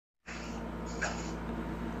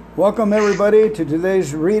Welcome everybody to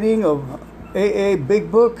today's reading of AA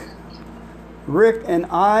Big Book. Rick and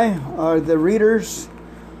I are the readers.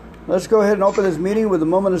 Let's go ahead and open this meeting with a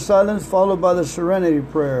moment of silence followed by the serenity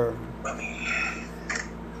prayer.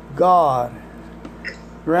 God,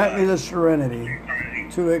 grant me the serenity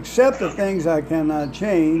to accept the things I cannot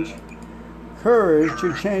change, courage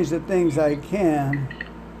to change the things I can,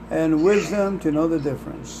 and wisdom to know the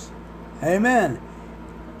difference. Amen.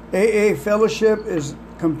 AA Fellowship is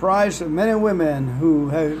comprised of men and women who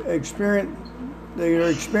have experienced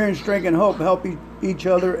strength and hope, help each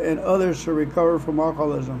other and others to recover from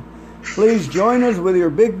alcoholism. Please join us with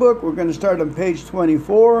your big book. We're going to start on page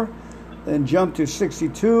 24, then jump to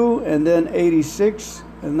 62, and then 86,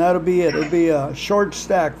 and that'll be it. It'll be a short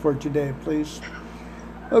stack for today, please.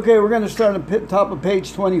 Okay, we're going to start at the top of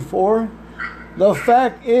page 24. The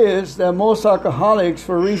fact is that most alcoholics,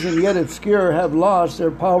 for reasons yet obscure, have lost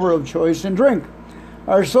their power of choice in drink.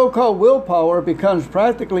 Our so-called willpower becomes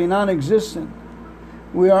practically non-existent.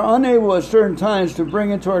 We are unable at certain times to bring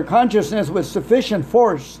into our consciousness with sufficient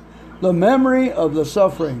force the memory of the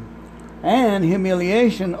suffering and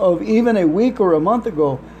humiliation of even a week or a month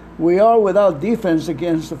ago. We are without defense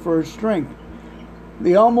against the first drink.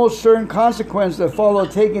 The almost certain consequences that follow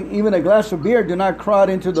taking even a glass of beer do not crowd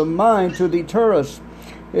into the mind to deter us.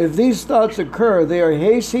 If these thoughts occur, they are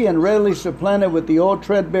hasty and readily supplanted with the old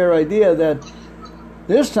threadbare idea that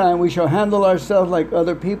this time we shall handle ourselves like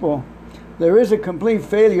other people. There is a complete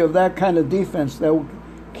failure of that kind of defense that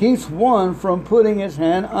keeps one from putting his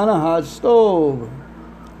hand on a hot stove.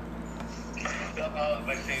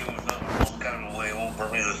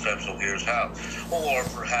 Or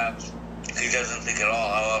perhaps he doesn't think at all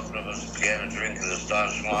how often of us began to drink in this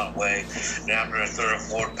nonchalant way, and after a third or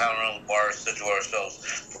fourth pound around the bar, said to ourselves,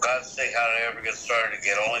 "For God's sake, how did I ever get started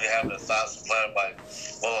again?" Only to have the thoughts supplanted by,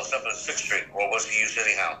 "Well, it's up in a sixth drink, or what's the use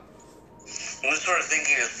anyhow?" When this sort of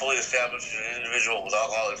thinking is fully established in an individual with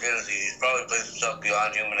alcoholic tendencies, he's probably placed himself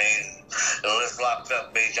beyond human aid, unless locked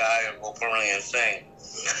up, may die, or go permanently insane.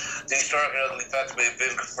 These stark and ugly facts may have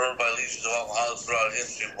been confirmed by legions of alcoholics throughout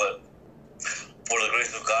history, but for the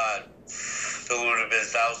grace of God, there would have been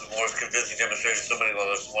thousands more convincing demonstrations. So many of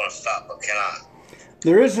us want to stop but cannot.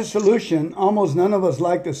 There is a solution. Almost none of us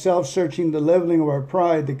like the self-searching, the leveling of our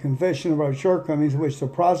pride, the confession of our shortcomings, which the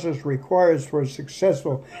process requires for a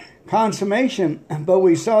successful consummation. But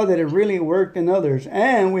we saw that it really worked in others,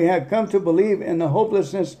 and we had come to believe in the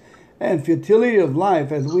hopelessness and futility of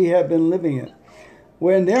life as we have been living it.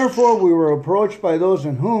 When therefore we were approached by those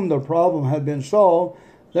in whom the problem had been solved,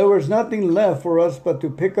 there was nothing left for us but to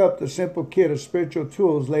pick up the simple kit of spiritual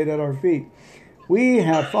tools laid at our feet. We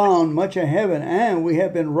have found much of heaven, and we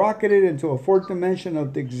have been rocketed into a fourth dimension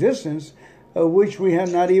of existence of which we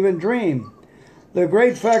have not even dreamed. The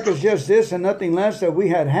great fact is just this and nothing less, that we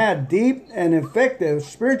had had deep and effective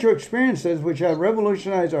spiritual experiences which have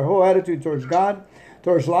revolutionized our whole attitude towards God,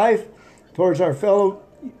 towards life, towards our fellow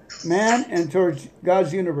man, and towards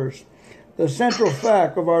God's universe. The central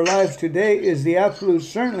fact of our lives today is the absolute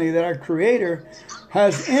certainty that our Creator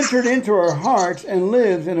has entered into our hearts and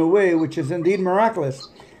lives in a way which is indeed miraculous.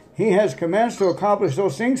 He has commenced to accomplish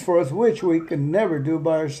those things for us which we could never do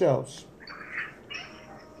by ourselves.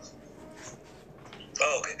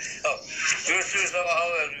 Okay. We were serious about how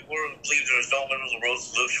as we were believed there was no middle of the road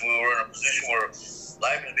solution. We were in a position where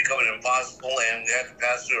life is becoming impossible, and we had to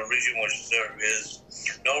pass through a region which there is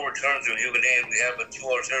no return through human aid. We have but two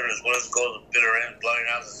alternatives. One is to go to the bitter end, blotting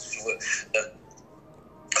out the situation,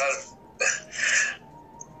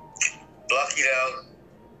 blocking out.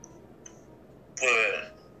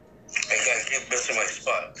 I keep missing my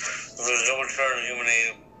spot. There was no return to human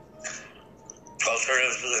aid.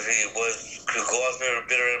 Alternative was to go out there to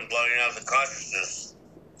bitter end, blotting out the consciousness.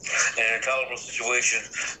 In an intolerable situation,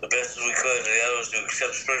 the best as we could, and the other was to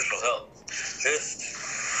accept spiritual help. This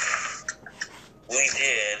we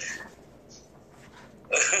did.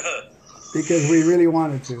 Because we really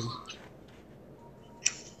wanted to.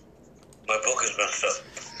 My book is messed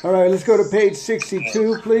up. All right, let's go to page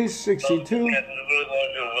 62, please. 62. Yeah,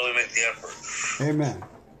 really make the effort. Amen.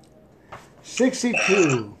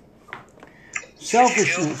 62.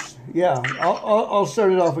 Selfishness. Yeah, I'll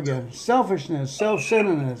start it off again. Selfishness,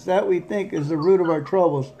 self-centeredness, that we think is the root of our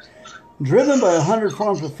troubles. Driven by 100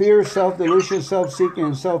 forms of fear, self-delusion, self-seeking,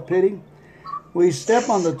 and self-pity, we step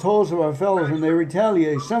on the toes of our fellows and they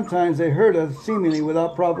retaliate. Sometimes they hurt us seemingly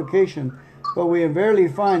without provocation, but we invariably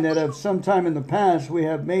find that at some time in the past we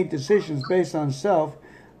have made decisions based on self,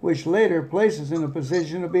 which later places us in a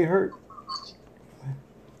position to be hurt.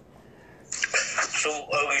 So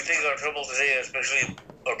we think our trouble today, especially,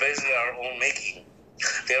 are basically our own making.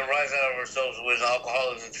 They arise out of ourselves when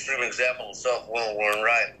alcohol is an extreme example of self-will when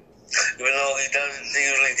right. Even though he doesn't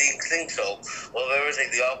usually think so. Well, of everything,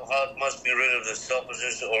 the alcoholic must be rid of this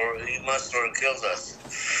selfishness, or he must, or it kills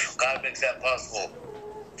us. God makes that possible.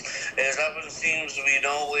 As often seems to be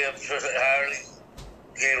no way of entirely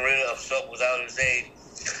getting rid of self without his aid.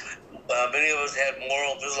 Many of us had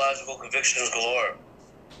moral, physiological convictions galore,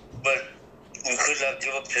 but we could not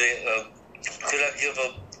give up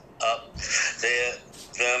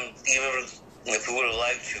them even if we would have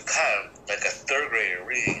liked to. God, like a third grader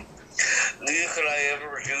reading. Neither could I ever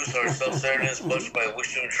reduce our self-centeredness much by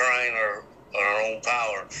wishing, trying our own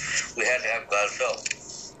power. We had to have God's help.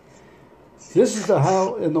 This is the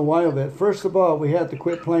how and the why of it. First of all, we had to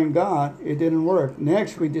quit playing God. It didn't work.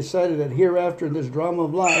 Next, we decided that hereafter in this drama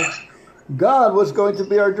of life, God was going to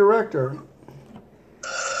be our director.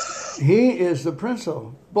 He is the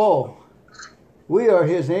principal. We are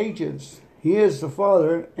his agents. He is the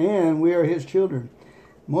Father, and we are his children.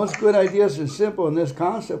 Most good ideas are simple, and this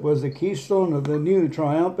concept was the keystone of the new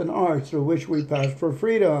triumphant arch through which we passed for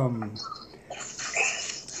freedom.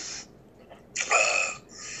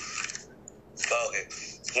 Okay.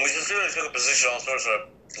 When we sincerely took a position, all sorts of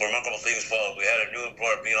remarkable things followed. We had a new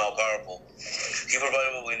employer being all-powerful. He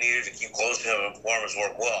provided what we needed to keep close to him and perform his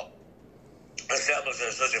work well. Established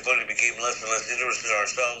at such a footing, became less and less interested in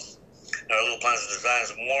ourselves and our little plans and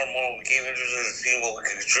designs. More and more, we became interested in seeing what we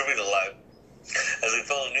could contribute to life. As we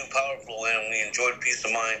felt a new power flow in and we enjoyed peace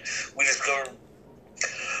of mind, we discovered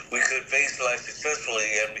we could face life successfully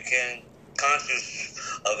and became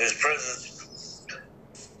conscious of his presence.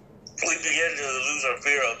 We began to lose our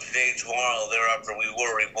fear of today, tomorrow, thereafter we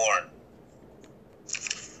were reborn.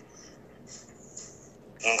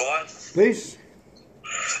 Want to go on? Please.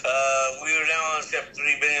 We are now on step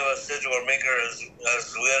 3. Many of us said to our Maker, as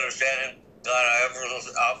we understand him, God, I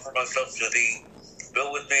offer myself to thee.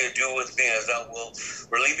 Build with me and do with me as thou wilt.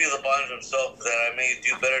 Relieve me of the bondage of self, that I may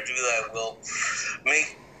do better do thy will.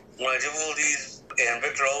 Make my difficulties and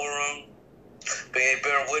victor over them. May I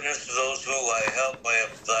bear witness to those who I help by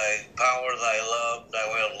thy power, thy love, thy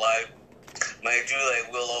way of life. May I do thy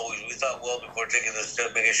will always. We thought well before taking this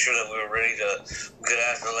step, making sure that we were ready we could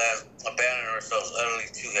ask the last, abandon ourselves utterly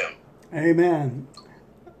to him. Amen.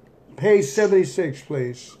 Page 76,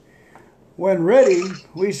 please. When ready,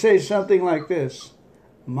 we say something like this.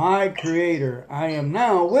 My Creator, I am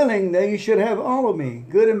now willing that you should have all of me,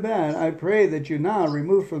 good and bad. I pray that you now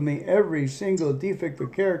remove from me every single defect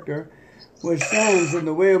of character which stands in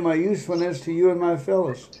the way of my usefulness to you and my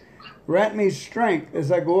fellows. Grant me strength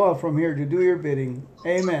as I go off from here to do your bidding.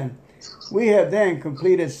 Amen. We have then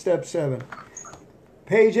completed step 7.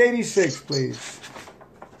 Page 86, please.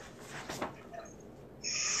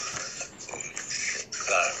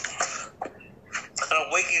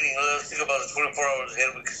 Awakening, let's think about the 24 hours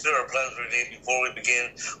ahead. We consider our plans for the day before we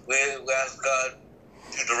begin. We ask God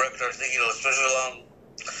to direct our thinking, especially along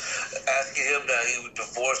asking him that he would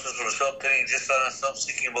divorce us from self-pity, dishonest,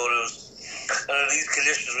 self-seeking motives. Under these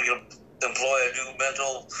conditions, we can employ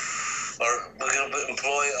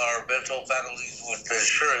our mental faculties with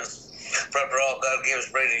assurance. For after all, God gave us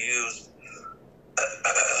brain to use.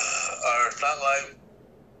 Our thought life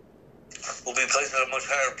will be placed on a much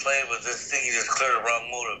higher plane with this thinking is clear of wrong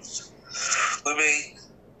motives.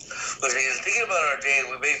 In thinking about our day,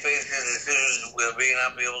 we may face decisions we may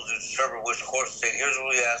not be able to determine which course to take. Here's what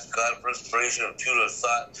we ask God for inspiration of tune of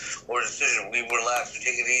thought or decision. We relax, we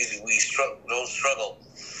take it easy, we don't struggle.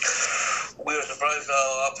 We are surprised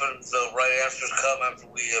how often the right answers come after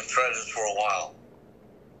we have tried this for a while.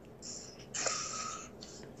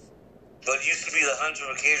 But it used to be the hunch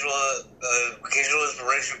of occasional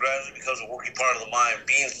inspiration gradually becomes a working part of the mind.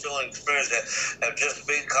 Being still inexperienced that have just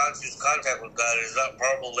made conscious contact with God, it is not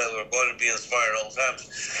probable that we're going to be inspired all times.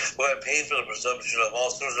 We have paid for the presumption of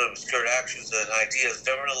all sorts of obscure actions and ideas.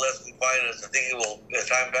 Nevertheless, we find that the thinking will, as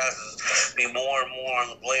time passes, be more and more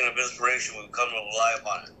on the plane of inspiration. We come to rely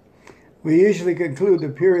upon it. We usually conclude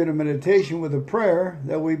the period of meditation with a prayer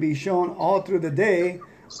that we be shown all through the day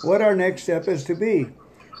what our next step is to be,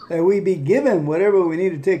 that we be given whatever we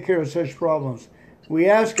need to take care of such problems. We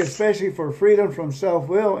ask especially for freedom from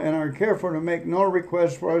self-will and are careful to make no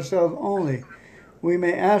requests for ourselves only. We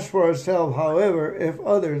may ask for ourselves, however, if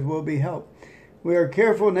others will be helped. We are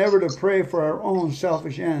careful never to pray for our own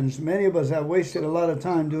selfish ends. Many of us have wasted a lot of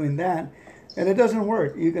time doing that, and it doesn't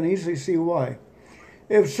work. You can easily see why.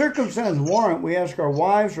 If circumstances warrant, we ask our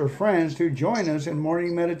wives or friends to join us in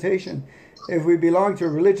morning meditation. If we belong to a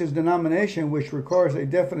religious denomination which requires a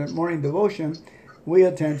definite morning devotion, we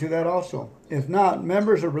attend to that also. If not,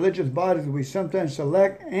 members of religious bodies we sometimes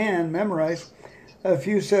select and memorize a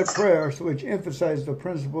few set prayers which emphasize the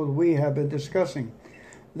principles we have been discussing.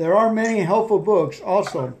 There are many helpful books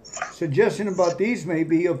also. Suggestions about these may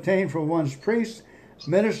be obtained from one's priest,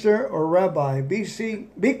 minister, or rabbi. Be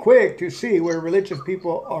quick to see where religious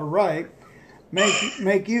people are right.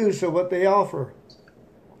 Make use of what they offer.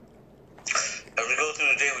 As we go through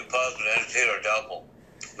the day, we pause and agitate our doubtful.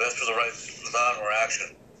 Rest for the right thought or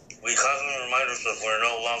action. We constantly remind ourselves we're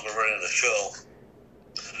no longer running the show.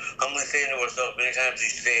 Humbly saying to ourselves many times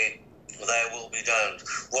each day, thy will be done.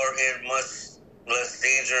 We're in much less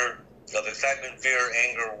danger of excitement, fear,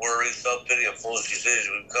 anger, worry, self-pity, and foolish decisions.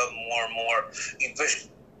 We become more and more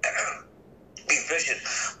efficient.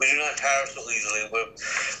 We do not tire so easily,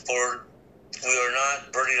 for we are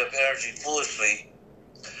not burning up energy foolishly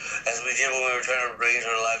as we did when we were trying to arrange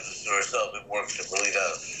our lives to ourselves. It works, it really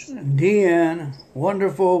does. Deanne,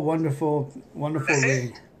 wonderful, wonderful, wonderful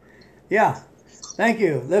reading. Yeah, thank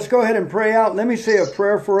you. Let's go ahead and pray out. Let me say a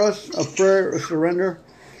prayer for us, a prayer of surrender.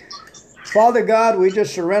 Father God, we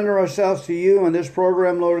just surrender ourselves to you in this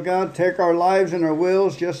program, Lord God. Take our lives and our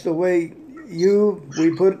wills just the way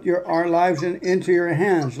we put our lives into your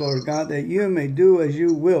hands, Lord God, that you may do as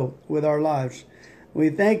you will with our lives. We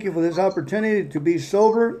thank you for this opportunity to be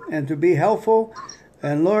sober and to be helpful.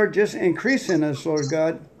 And Lord, just increase in us, Lord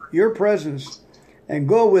God, your presence, and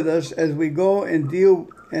go with us as we go and do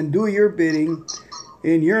your bidding.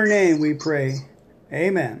 In your name we pray.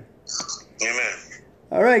 Amen. Amen.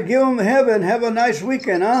 All right, give them heaven. Have a nice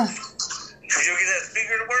weekend, huh? Did you get that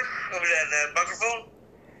speaker to work? Over that microphone?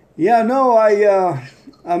 Yeah, no,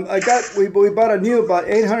 we bought about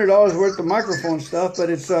 $800 worth of microphone stuff, but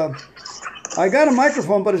it's I got a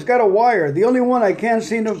microphone, but it's got a wire. The only one I can't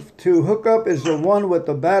seem to hook up is the one with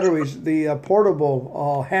the batteries, the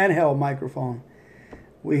portable handheld microphone.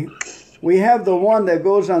 We have the one that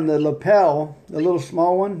goes on the lapel, the little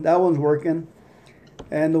small one. That one's working.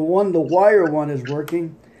 And the wire one is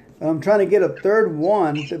working. I'm trying to get a third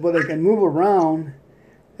one where they can move around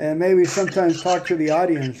and maybe sometimes talk to the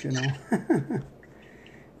audience, you know.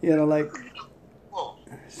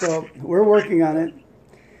 So we're working on it.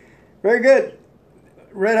 Very good.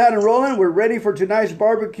 Red Hot and Rolling, we're ready for tonight's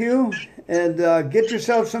barbecue. And get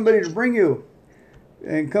yourself somebody to bring you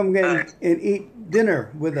and come and eat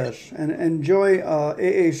dinner with us and enjoy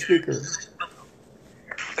AA speaker. It'd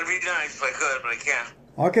be nice if I could, but I can't.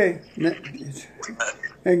 Okay.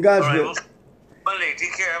 And God's right, good. well, Monday,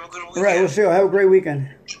 take care. Have a good weekend. All right, we'll see you. Have a great weekend.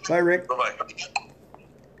 Bye, Rick. Bye-bye.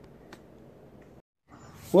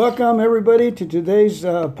 Welcome, everybody, to today's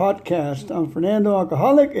podcast. I'm Fernando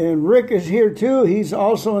Alcoholic, and Rick is here, too. He's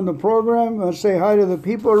also in the program. Let's say hi to the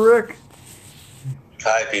people, Rick.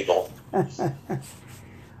 Hi, people.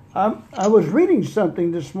 I was reading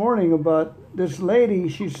something this morning about this lady.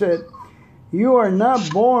 She said, you are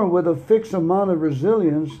not born with a fixed amount of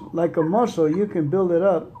resilience. Like a muscle, you can build it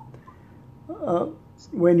up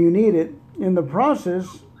when you need it. In the process,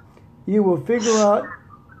 you will figure out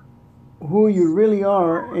who you really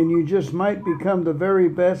are, and you just might become the very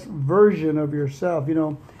best version of yourself. You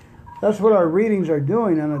know, that's what our readings are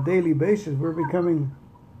doing on a daily basis. We're becoming,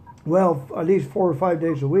 well, at least 4 or 5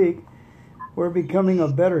 days a week, we're becoming a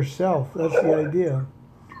better self. That's the idea.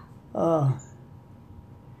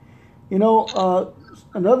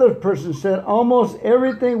 Another person said, almost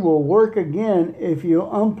everything will work again if you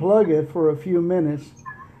unplug it for a few minutes,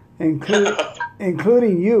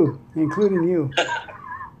 including you.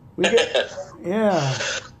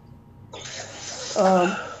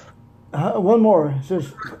 One more. It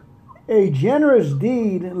says, a generous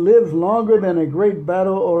deed lives longer than a great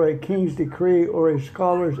battle or a king's decree or a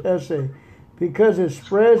scholar's essay, because it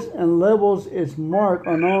spreads and levels its mark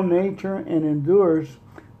on all nature and endures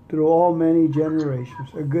through all many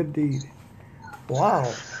generations. A good deed.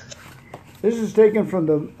 Wow. This is taken from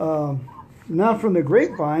the, not from the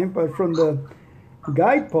grapevine, but from the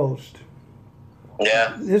guidepost.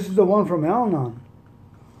 Yeah. This is the one from Al-Anon.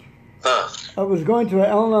 Huh. I was going to an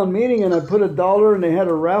Al-Anon meeting and I put $1 and they had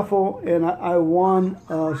a raffle and I won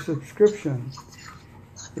a subscription.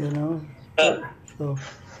 So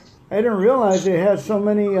I didn't realize they had so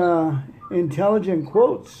many intelligent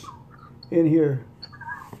quotes in here.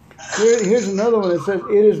 Here's another one that says,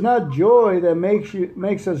 it is not joy that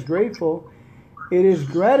makes us grateful. It is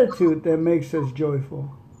gratitude that makes us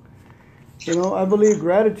joyful. I believe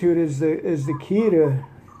gratitude is the key to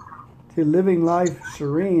living life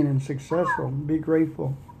serene and successful. Be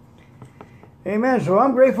grateful. Amen. So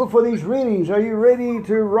I'm grateful for these readings. Are you ready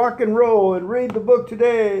to rock and roll and read the book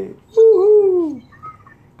today? Woo-hoo!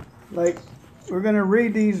 Like, we're going to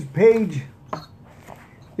read these pages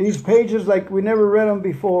like we never read them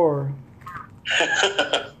before.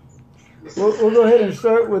 We'll go ahead and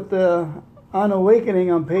start with the On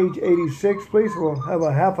Awakening on page 86, please. We'll have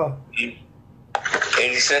a half a...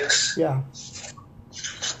 86? Yeah.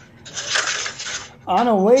 On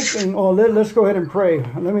Awakening, let's go ahead and pray.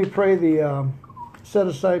 Let me pray the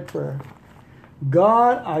set-aside prayer.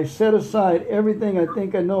 God, I set aside everything I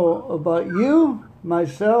think I know about you,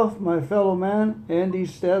 myself, my fellow man, and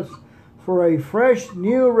these steps for a fresh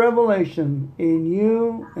new revelation in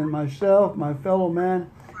you and myself, my fellow man,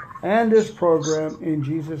 and this program in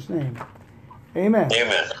Jesus' name. Amen.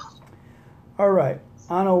 Amen. All right.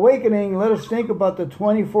 On Awakening, let us think about the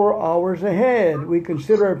 24 hours ahead. We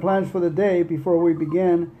consider our plans for the day before we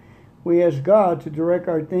begin. We ask God to direct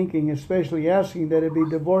our thinking, especially asking that it be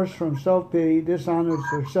divorced from self-pity, dishonest,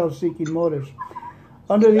 or self-seeking motives.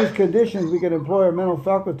 Under these conditions, we can employ our mental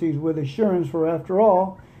faculties with assurance, for after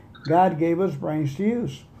all, God gave us brains to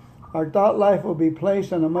use. Our thought life will be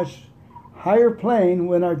placed on a much higher plane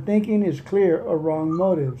when our thinking is clear of wrong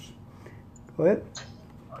motives. Go ahead.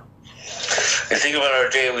 You think about our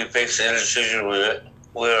day, we face the indecision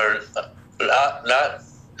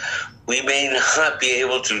we may not be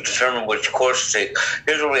able to determine which course to take.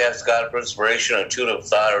 Here's where we ask God for inspiration, a tune of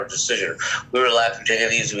thought, or decision. We relax, we take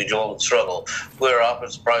it easy, we don't struggle. We are often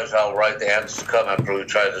surprised how right the answers come after we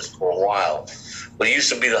try this for a while. What used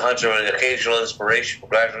to be the hunt of an occasional inspiration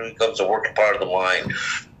gradually becomes a working part of the mind.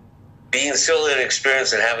 Being still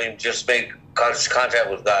inexperienced and having just made conscious contact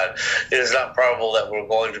with God, it is not probable that we're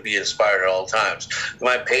going to be inspired at all times. We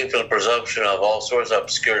might pay for the presumption of all sorts of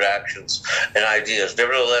obscure actions and ideas.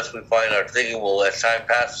 Nevertheless, we find our thinking will, as time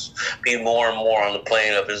passes, be more and more on the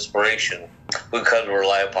plane of inspiration. We come to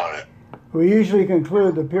rely upon it. We usually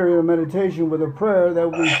conclude the period of meditation with a prayer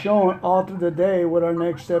that we've shown all through the day what our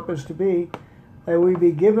next step is to be, that we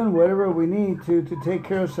be given whatever we need to take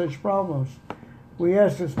care of such problems. We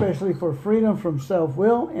ask especially for freedom from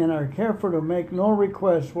self-will and are careful to make no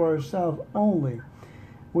requests for ourselves only.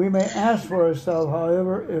 We may ask for ourselves,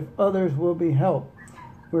 however, if others will be helped.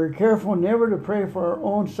 We're careful never to pray for our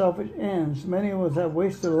own selfish ends. Many of us have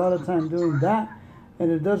wasted a lot of time doing that,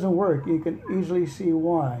 and it doesn't work. You can easily see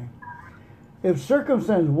why. If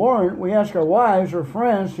circumstances warrant, we ask our wives or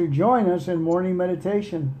friends to join us in morning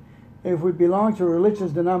meditation. If we belong to a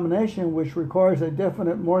religious denomination which requires a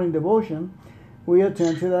definite morning devotion, we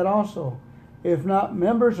attend to that also. If not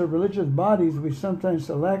members of religious bodies, we sometimes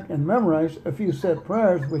select and memorize a few set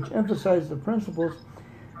prayers which emphasize the principles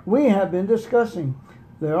we have been discussing.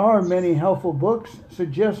 There are many helpful books.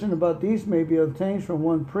 Suggestions about these may be obtained from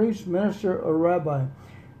one priest, minister, or rabbi.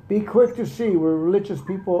 Be quick to see where religious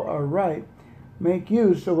people are right. Make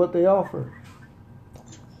use of what they offer.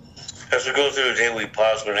 As we go through the day, we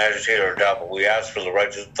pause when agitated or doubt, but we ask for the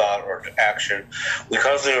right thought or action. We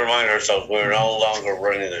constantly remind ourselves we're no longer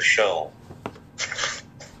running the show.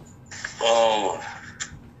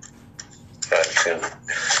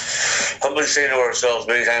 Humbly say to ourselves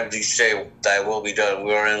many times each day, thy will be done.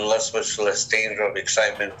 We are in much less danger of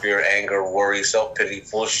excitement, fear, anger, worry, self-pity,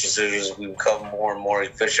 foolish decisions. We become more and more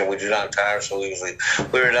efficient. We do not tire so easily.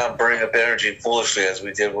 We are not burning up energy foolishly as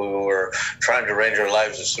we did when we were trying to arrange our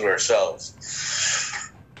lives to suit ourselves.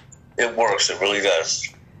 It works. It really does.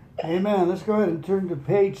 Amen. Let's go ahead and turn to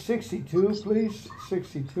page 62, please.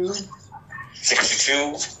 62.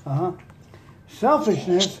 62? Uh-huh.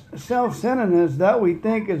 Selfishness, self-centeredness, that we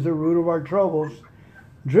think is the root of our troubles.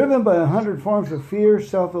 Driven by 100 forms of fear,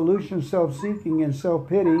 self-illusion, self-seeking, and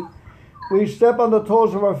self-pity, we step on the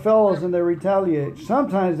toes of our fellows and they retaliate.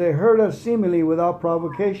 Sometimes they hurt us seemingly without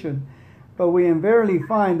provocation, but we invariably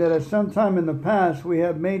find that at some time in the past we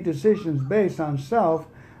have made decisions based on self,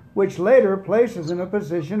 which later places us in a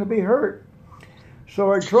position to be hurt. So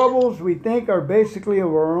our troubles, we think, are basically of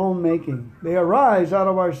our own making. They arise out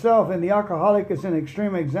of ourself, and the alcoholic is an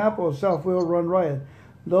extreme example of self-will run riot,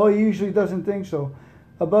 though he usually doesn't think so.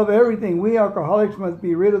 Above everything, we alcoholics must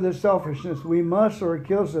be rid of this selfishness. We must, or it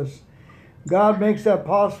kills us. God makes that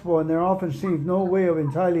possible, and there often seems no way of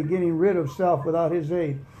entirely getting rid of self without His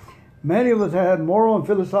aid. Many of us had moral and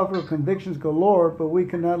philosophical convictions galore, but we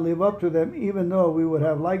could not live up to them even though we would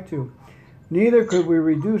have liked to. Neither could we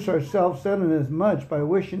reduce our self-centeredness much by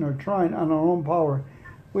wishing or trying on our own power.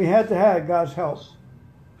 We had to have God's help.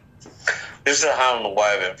 This is the how and the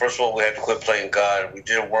why of it. First of all, we had to quit playing God. We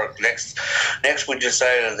didn't work. Next, we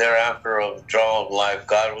decided thereafter of the draw of life,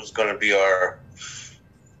 God was going to be our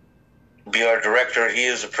director. He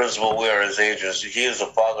is the principal. We are His agents. He is the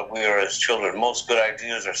father. We are His children. Most good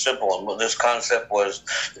ideas are simple, and this concept was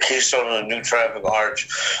the keystone of the new traffic arch,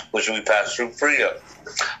 which we passed through freedom.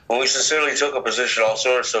 When we sincerely took a position, all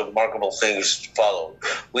sorts of remarkable things followed.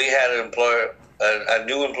 We had to employ a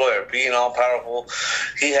new employer, being all powerful.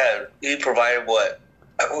 He provided what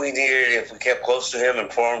we needed if we kept close to him and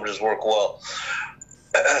performed his work well.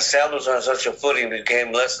 Established on such a footing, we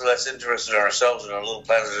became less and less interested in ourselves and our little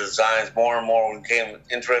plans and designs. More and more, we became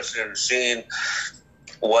interested in seeing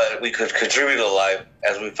what we could contribute to life.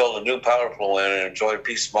 As we felt a new power flow in and enjoyed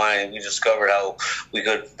peace of mind, we discovered how we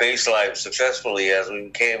could face life successfully. As we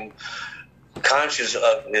became conscious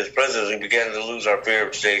of his presence, we began to lose our fear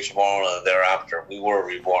of today, tomorrow, and thereafter. We were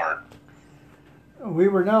reborn. We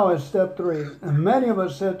were now at step 3. And many of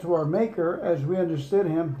us said to our Maker, as we understood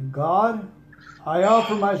him, God, I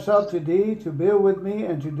offer myself to thee to be with me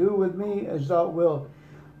and to do with me as thou wilt.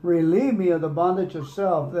 Relieve me of the bondage of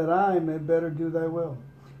self, that I may better do thy will.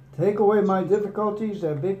 Take away my difficulties,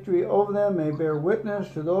 that victory over them may bear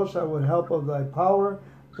witness to those I would help of thy power,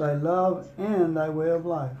 thy love, and thy way of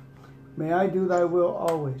life. May I do thy will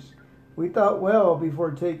always. We thought well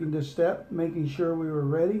before taking this step, making sure we were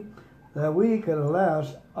ready, that we could at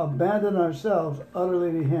last abandon ourselves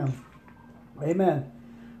utterly to him. Amen.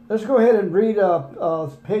 Let's go ahead and read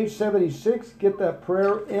page 76, get that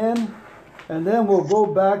prayer in, and then we'll go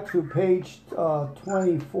back to page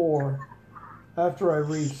 24 after I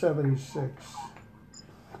read 76.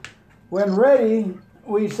 When ready,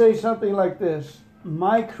 we say something like this: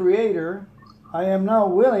 My Creator, I am now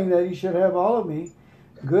willing that he should have all of me,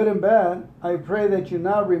 good and bad. I pray that you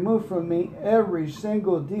now remove from me every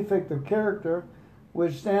single defect of character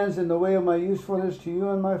which stands in the way of my usefulness to you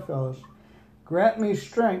and my fellows. Grant me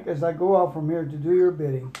strength as I go out from here to do your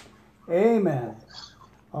bidding. Amen.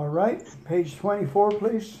 All right, page 24,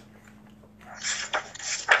 please.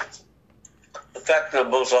 The fact that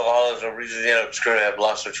most alcoholics are reason yet obscure have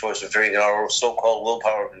lost their choice of drinking our so-called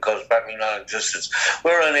willpower because practically non-existence.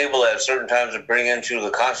 We are unable at certain times to bring into the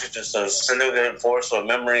consciousness a significant force or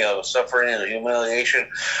memory of suffering and the humiliation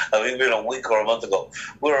of even a week or a month ago.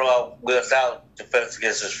 We are without defense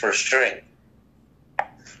against this first drink.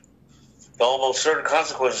 The almost certain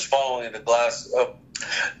consequences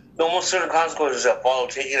that follow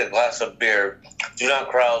taking a glass of beer do not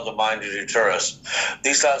crowd the mind to deter us.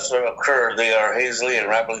 These thoughts that occur, they are hazily and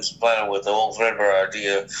rapidly supplanted with the old thread of our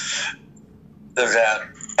idea that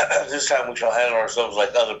this time we shall handle ourselves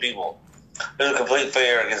like other people. There's a complete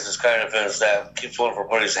failure against this kind of offense that keeps one from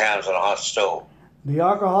putting his hands on a hot stove. The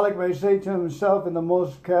alcoholic may say to himself in the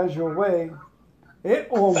most casual way,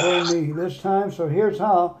 it won't burn me this time, so here's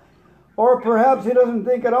how. Or perhaps he doesn't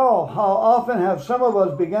think at all. How often have some of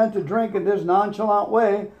us begun to drink in this nonchalant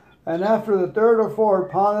way, and after the third or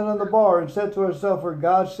fourth pounded on the bar and said to ourselves, for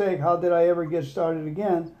God's sake, how did I ever get started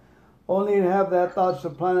again? Only to have that thought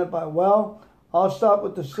supplanted by, well, I'll stop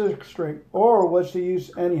with the sixth drink, or what's the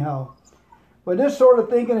use anyhow? When this sort of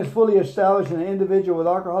thinking is fully established in an individual with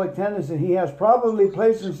alcoholic tendency, he has probably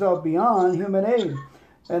placed himself beyond human aid,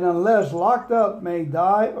 and unless locked up, may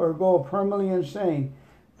die or go permanently insane.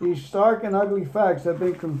 These stark and ugly facts have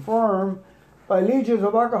been confirmed by legions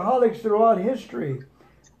of alcoholics throughout history.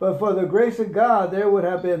 But for the grace of God, there would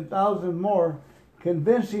have been thousands more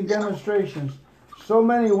convincing demonstrations. So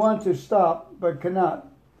many want to stop, but cannot.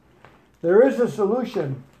 There is a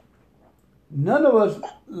solution. None of us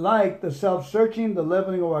like the self-searching, the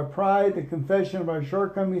leveling of our pride, the confession of our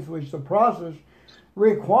shortcomings, which the process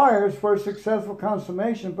requires for successful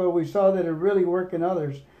consummation, but we saw that it really worked in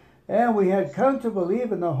others. And we had come to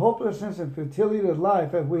believe in the hopelessness and futility of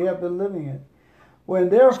life as we have been living it. When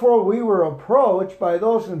therefore we were approached by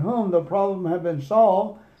those in whom the problem had been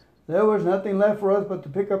solved, there was nothing left for us but to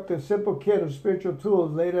pick up the simple kit of spiritual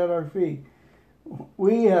tools laid at our feet.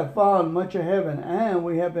 We have found much of heaven, and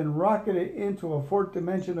we have been rocketed into a fourth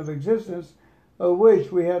dimension of existence of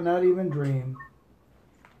which we had not even dreamed.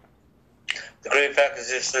 The great fact is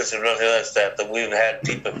this, and nothing less that we've had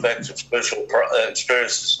deep effects of spiritual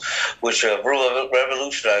experiences which have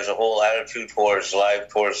revolutionized the whole attitude towards life,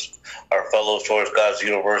 towards our fellows, towards God's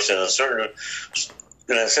universe, and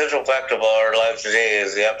an essential fact of our lives today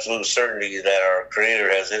is the absolute certainty that our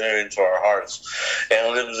Creator has entered into our hearts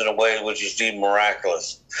and lives in a way which is deemed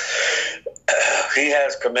miraculous. He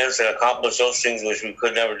has commenced and accomplished those things which we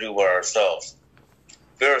could never do by ourselves.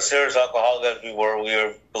 If we were a serious alcoholic as we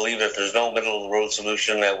believe that there's no middle of the road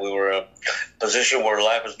solution, that we were in a position where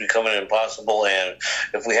life is becoming impossible, and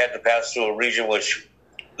if we had to pass through a region which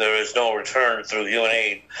there is no return through human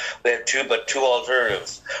aid, we had two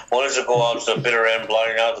alternatives. One is to go out to the bitter end,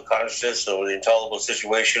 blotting out the consciousness of the intolerable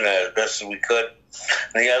situation as best as we could,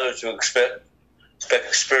 and the other to expect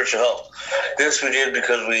spiritual help. This we did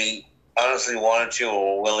because we honestly wanted to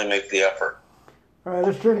or were willing to make the effort. All right,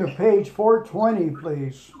 let's turn to page 420,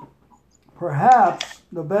 please. Perhaps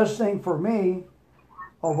the best thing for me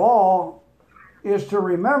of all is to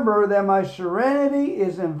remember that my serenity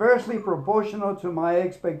is inversely proportional to my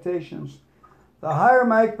expectations. The higher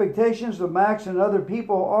my expectations of Max and other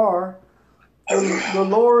people are, the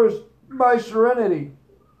lower is my serenity.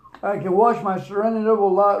 I can watch my serenity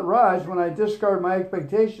level rise when I discard my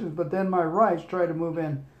expectations, but then my rights try to move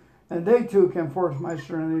in, and they too can force my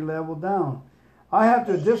serenity level down. I have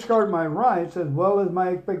to discard my rights as well as my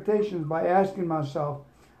expectations by asking myself,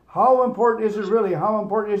 how important is it really? How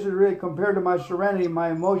important is it really compared to my serenity,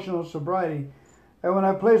 my emotional sobriety? And when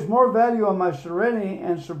I place more value on my serenity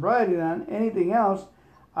and sobriety than anything else,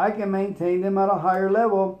 I can maintain them at a higher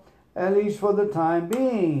level, at least for the time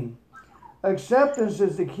being. Acceptance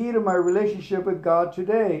is the key to my relationship with God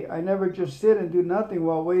today. I never just sit and do nothing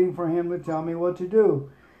while waiting for Him to tell me what to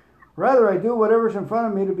do. Rather, I do whatever's in front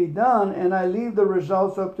of me to be done, and I leave the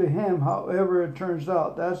results up to Him, however it turns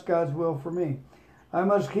out. That's God's will for me. I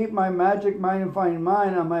must keep my magic magnifying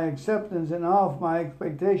mind on my acceptance and off my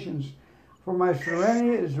expectations, for my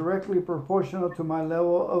serenity is directly proportional to my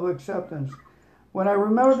level of acceptance. When I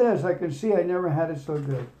remember this, I can see I never had it so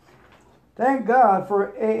good. Thank God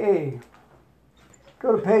for AA.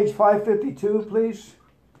 Go to page 552, please.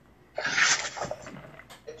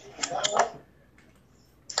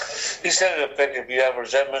 He said, in effect, if you have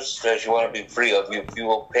resentments that you want to be free of, if you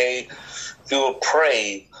will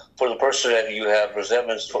pray for the person that you have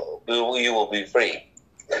resentments for, you will be free.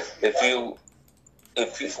 I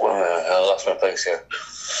lost my place here.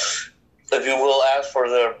 If you will ask for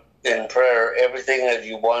in prayer, everything that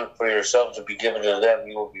you want for yourself to be given to them,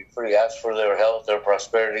 you will be free. Ask for their health, their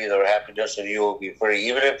prosperity, their happiness, and you will be free.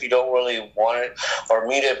 Even if you don't really want it or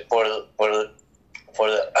need it for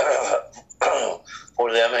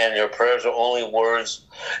them, and your prayers are only words,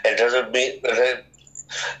 and you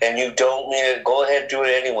don't mean it, go ahead and do it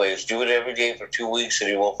anyways. Do it every day for 2 weeks, and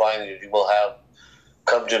you will find that you will have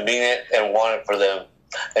come to mean it and want it for them.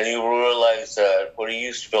 And you realize that where you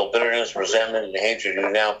used to feel bitterness, resentment, and hatred, you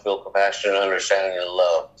now feel compassion, understanding, and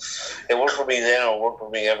love. It worked for me then, it'll work for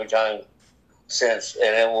me every time since,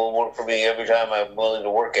 and it will work for me every time I'm willing to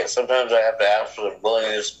work it. Sometimes I have to ask for the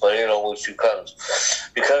willingness, but it always comes.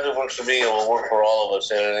 Because it works for me, it will work for all of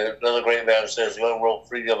us. And another great man says, the only real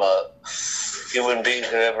freedom a human being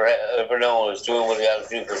could ever know is doing what he has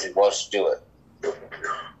to do because he wants to do it.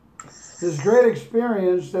 This great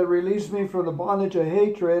experience that released me from the bondage of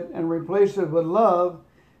hatred and replaced it with love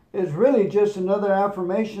is really just another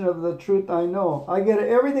affirmation of the truth I know. I get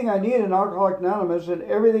everything I need in Alcoholics Anonymous, and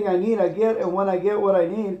everything I need I get, and when I get what I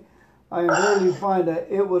need, I invariably find that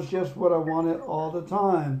it was just what I wanted all the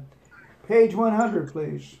time. Page 100,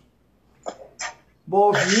 please.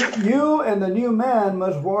 Both you and the new man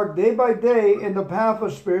must walk day by day in the path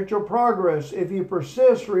of spiritual progress. If you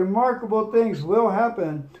persist, remarkable things will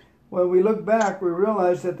happen. When we look back, we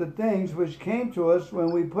realize that the things which came to us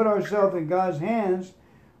when we put ourselves in God's hands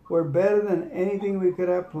were better than anything we could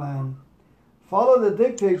have planned. Follow the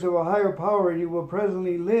dictates of a higher power, and you will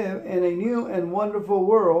presently live in a new and wonderful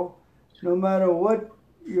world, no matter what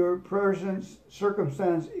your present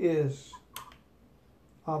circumstance is.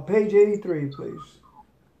 Page 83, please.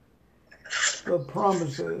 The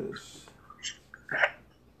promises.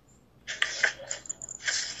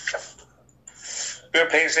 We are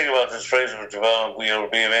pacing about this phrase of development. We are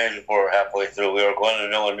being managed for halfway through. We are going to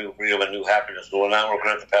know a new freedom, a new happiness. We will not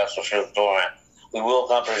regret the past or share the torment. We will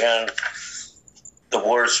comprehend the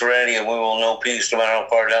word serenity, and we will know peace no matter how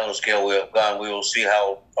far down the scale we have gone. We will see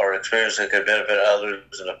how our experience can benefit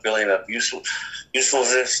others, and a feeling of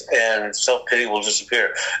usefulness and self-pity will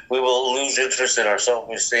disappear. We will lose interest in our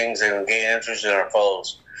selfish things and gain interest in our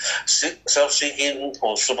fellows. Self-seeking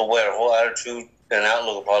will slip away. Our whole attitude and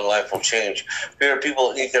outlook upon life will change. Fear of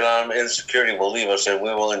people, economic insecurity will leave us, and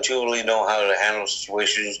we will intuitively know how to handle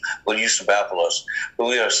situations that used to baffle us. But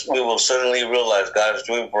we will suddenly realize God is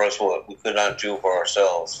doing for us what we could not do for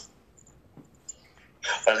ourselves.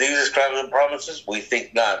 Are these described as promises? We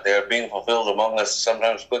think not. They are being fulfilled among us,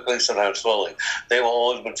 sometimes quickly, sometimes slowly. They will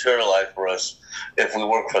always materialize for us if we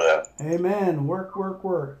work for them. Amen. Work, work,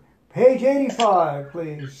 work. Page 85,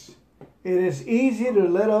 please. It is easy to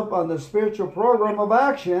let up on the spiritual program of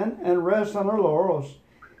action and rest on our laurels.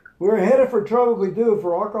 We are headed for trouble we do,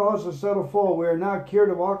 for alcoholics to settle full. We are not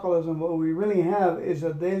cured of alcoholism. What we really have is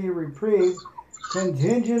a daily reprieve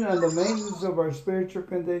contingent on the maintenance of our spiritual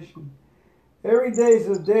condition. Every day is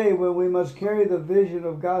a day when we must carry the vision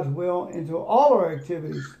of God's will into all our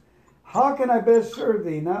activities. How can I best serve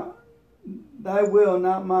thee? Not thy will,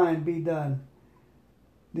 not mine, be done.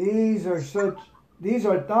 These are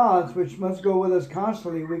thoughts which must go with us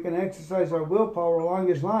constantly. We can exercise our willpower along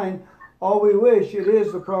this line all we wish. It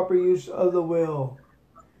is the proper use of the will.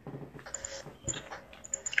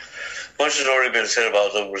 Much has already been said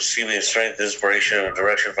about them receiving strength, inspiration, and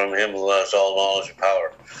direction from Him who has all knowledge and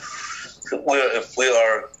power. If we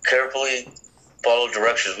are carefully follow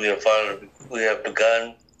directions, we have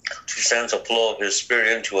begun to sense a flow of His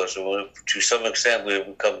Spirit into us. And to some extent, we have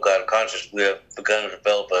become God conscious. We have begun to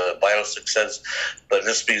develop a vital success, but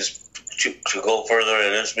this means to go further,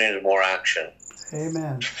 and this means more action.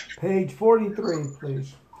 Amen. Page 43,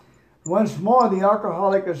 please. Once more, the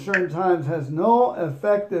alcoholic at certain times has no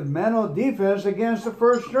effective mental defense against the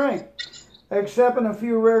first drink. Except in a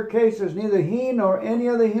few rare cases, neither he nor any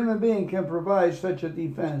other human being can provide such a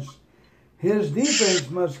defense. His defense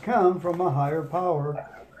must come from a higher power.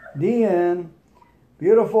 The end.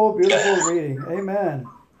 Beautiful, beautiful reading. Amen.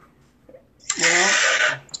 You know,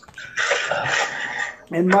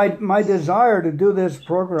 and my desire to do this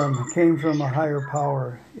program came from a higher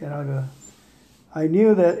power. You know, I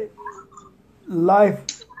knew that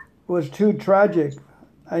life was too tragic.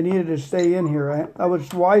 I needed to stay in here. I was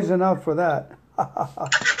wise enough for that.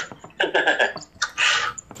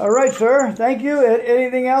 All right, sir. Thank you.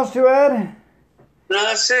 Anything else to add? No,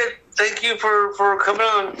 that's it. Thank you for coming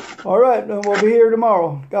on. All right. We'll be here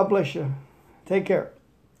tomorrow. God bless you. Take care.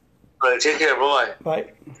 All right. Take care. Bye-bye.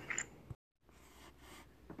 Bye.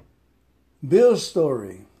 Bill's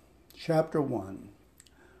Story, Chapter 1.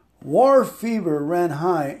 War fever ran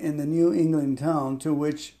high in the New England town to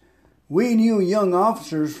which we new young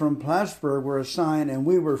officers from Plattsburgh were assigned, and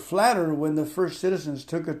we were flattered when the first citizens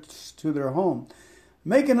took us to their home,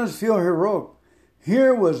 making us feel heroic.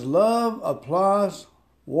 Here was love, applause,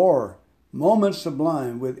 war, moments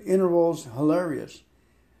sublime with intervals hilarious.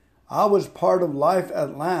 I was part of life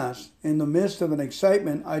at last. In the midst of an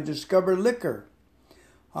excitement, I discovered liquor.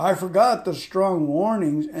 I forgot the strong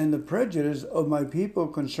warnings and the prejudice of my people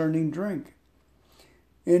concerning drink.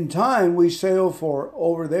 In time, we sailed for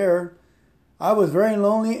over there. I was very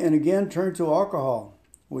lonely and again turned to alcohol.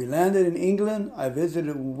 We landed in England. I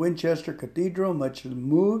visited Winchester Cathedral. Much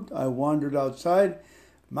moved, I wandered outside.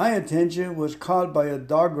 My attention was caught by a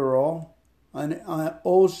doggerel on an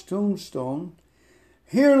old tombstone.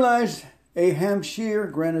 Here lies a Hampshire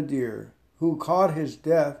grenadier who caught his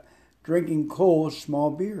death drinking cold small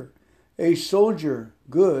beer. A soldier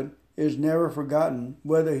good is never forgotten,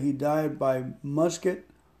 whether he died by musket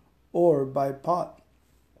or by pot.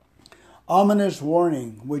 Ominous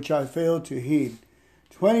warning, which I failed to heed.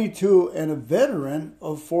 22 and a veteran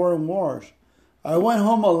of foreign wars. I went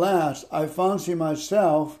home, alas, I fancy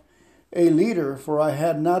myself a leader, for I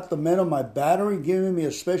had not the men of my battery giving me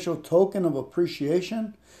a special token of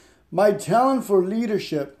appreciation. My talent for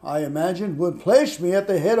leadership, I imagined, would place me at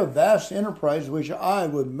the head of vast enterprise which I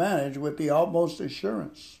would manage with the utmost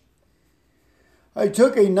assurance. I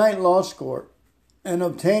took a night law school and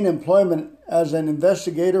obtained employment as an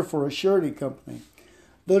investigator for a surety company.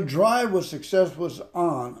 The drive with success was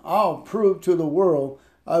on. I'll prove to the world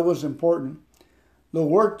I was important. The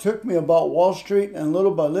work took me about Wall Street, and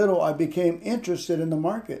little by little I became interested in the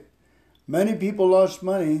market. Many people lost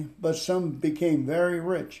money, but some became very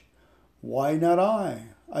rich. Why not I?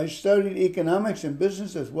 I studied economics and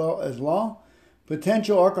business as well as law.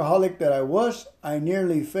 Potential alcoholic that I was, I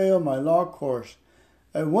nearly failed my law course.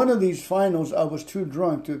 At one of these finals, I was too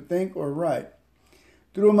drunk to think or write.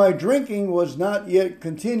 Though my drinking was not yet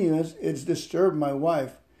continuous, it disturbed my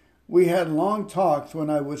wife. We had long talks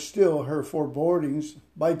when I was still her forebodings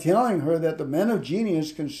by telling her that the men of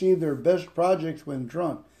genius conceive their best projects when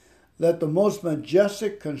drunk, that the most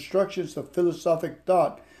majestic constructions of philosophic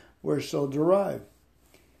thought were so derived.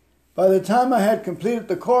 By the time I had completed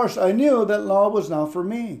the course, I knew that law was not for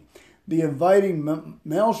me. The inviting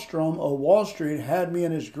maelstrom of Wall Street had me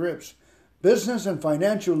in its grips. Business and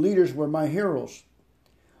financial leaders were my heroes.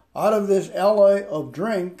 Out of this alloy of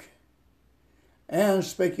drink and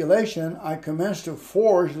speculation, I commenced to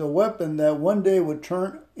forge the weapon that one day would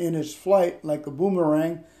turn in its flight like a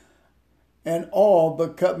boomerang and all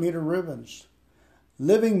but cut me to ribbons.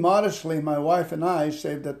 Living modestly, my wife and I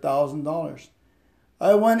saved $1,000.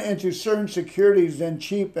 I went into certain securities then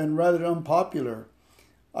cheap and rather unpopular.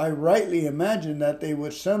 I rightly imagined that they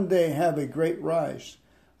would someday have a great rise.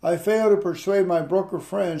 I failed to persuade my broker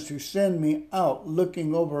friends to send me out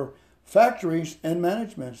looking over factories and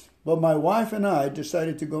managements, but my wife and I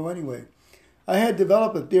decided to go anyway. I had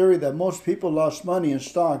developed a theory that most people lost money in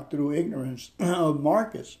stock through ignorance of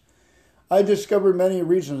markets. I discovered many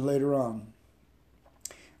reasons later on.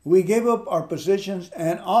 We gave up our positions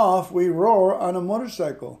and off we roar on a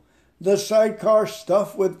motorcycle. The sidecar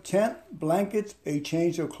stuffed with tent, blankets, a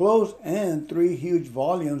change of clothes, and 3 huge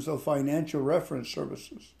volumes of financial reference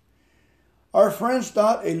services. Our friends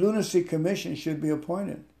thought a lunacy commission should be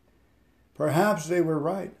appointed. Perhaps they were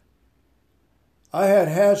right. I had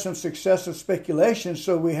had some successive speculation,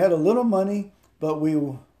 so we had a little money, but we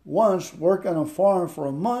once worked on a farm for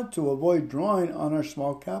a month to avoid drawing on our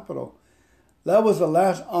small capital. That was the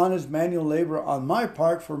last honest manual labor on my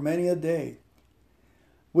part for many a day.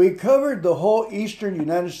 We covered the whole eastern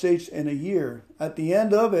United States in a year. At the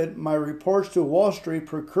end of it, my reports to Wall Street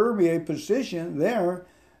procured me a position there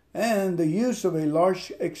and the use of a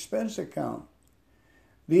large expense account.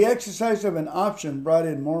 The exercise of an option brought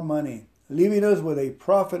in more money, leaving us with a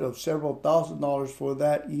profit of several $1,000s for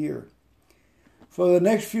that year. For the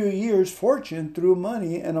next few years, fortune threw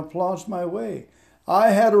money and applause my way.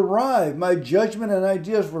 I had arrived. My judgment and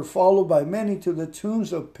ideas were followed by many to the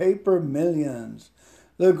tunes of paper millions.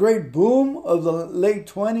 The great boom of the late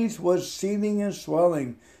 20s was seething and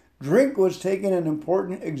swelling. Drink was taking an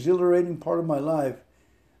important, exhilarating part of my life.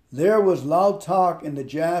 There was loud talk in the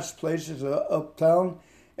jazz places uptown.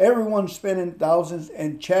 Everyone spending thousands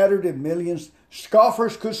and chattered in millions.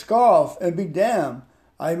 Scoffers could scoff and be damned.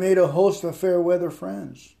 I made a host of fair weather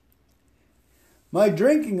friends. My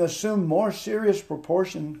drinking assumed more serious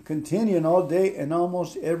proportion, continuing all day and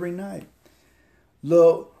almost every night.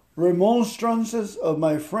 The remonstrances of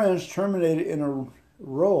my friends terminated in a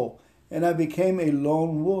row, and I became a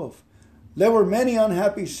lone wolf. There were many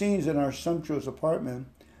unhappy scenes in our sumptuous apartment.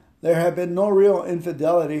 There had been no real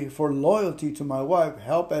infidelity, for loyalty to my wife,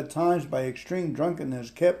 helped at times by extreme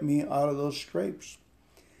drunkenness, kept me out of those scrapes.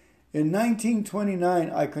 In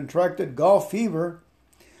 1929, I contracted golf fever.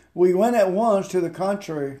 We went at once to the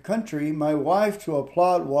country, my wife to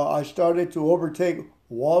applaud while I started to overtake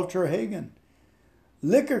Walter Hagen.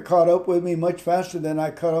 Liquor caught up with me much faster than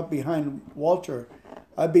I caught up behind Walter.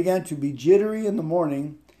 I began to be jittery in the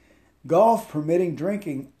morning, golf permitting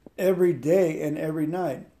drinking every day and every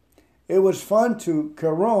night. It was fun to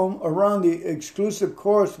carom around the exclusive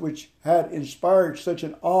course which had inspired such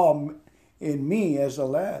an awe in me as a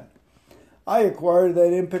lad. I acquired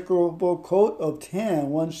that impeccable coat of tan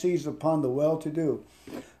one sees upon the well-to-do.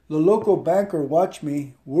 The local banker watched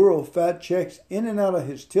me whirl fat checks in and out of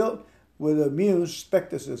his tilt with amused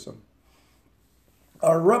skepticism.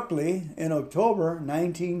 Abruptly, in October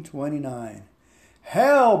 1929,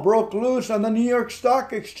 hell broke loose on the New York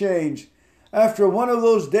Stock Exchange. After one of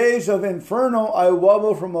those days of inferno, I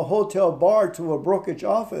wobbled from a hotel bar to a brokerage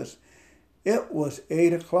office. It was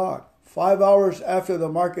 8 o'clock, 5 hours after the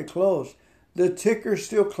market closed. The ticker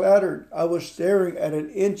still clattered. I was staring at an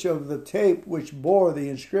inch of the tape which bore the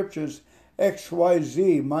inscriptions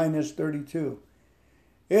XYZ minus 32.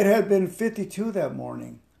 It had been 52 that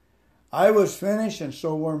morning. I was finished, and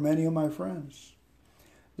so were many of my friends.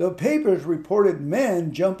 The papers reported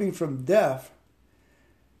men jumping from death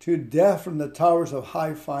to death from the towers of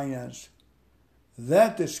high finance.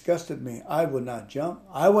 That disgusted me. I would not jump.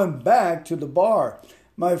 I went back to the bar.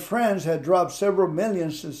 My friends had dropped several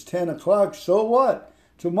millions since 10 o'clock. So what?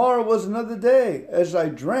 Tomorrow was another day. As I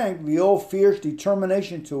drank, the old fierce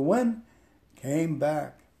determination to win came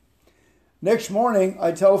back. Next morning,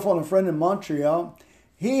 I telephoned a friend in Montreal.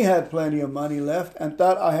 He had plenty of money left and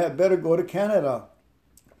thought I had better go to Canada.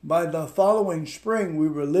 By the following spring, we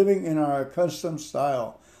were living in our accustomed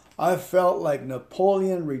style. I felt like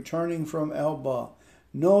Napoleon returning from Elba.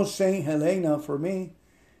 No St. Helena for me.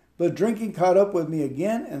 But drinking caught up with me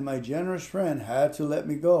again, and my generous friend had to let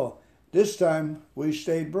me go. This time, we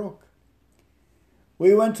stayed broke.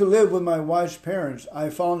 We went to live with my wife's parents.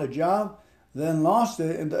 I found a job, then lost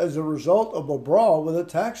it as a result of a brawl with a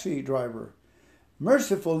taxi driver.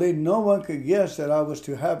 Mercifully, no one could guess that I was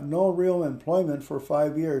to have no real employment for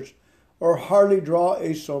 5 years, or hardly draw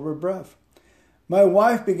a sober breath. My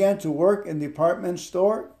wife began to work in the department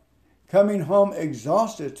store, coming home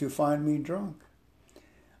exhausted to find me drunk.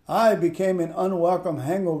 I became an unwelcome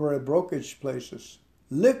hangover at brokerage places.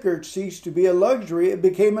 Liquor ceased to be a luxury, it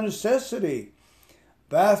became a necessity.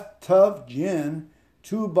 Bathtub gin,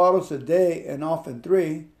 2 bottles a day and often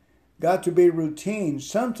 3, got to be routine.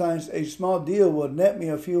 Sometimes a small deal would net me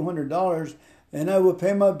a few $100s, and I would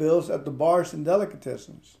pay my bills at the bars and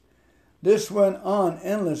delicatessens. This went on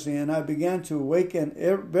endlessly, and I began to waken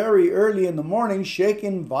very early in the morning,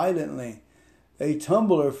 shaking violently. A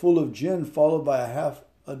tumbler full of gin, followed by half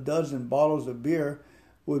a dozen bottles of beer,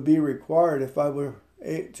 would be required if I were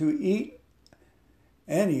to eat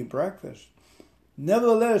any breakfast.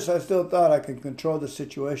 Nevertheless, I still thought I could control the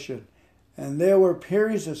situation, and there were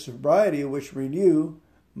periods of sobriety which renewed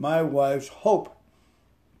my wife's hope.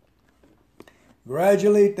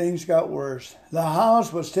 Gradually, things got worse. The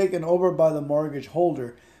house was taken over by the mortgage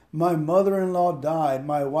holder. My mother-in-law died.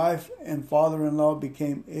 My wife and father-in-law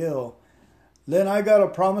became ill. Then I got a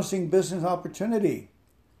promising business opportunity.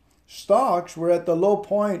 Stocks were at the low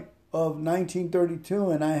point of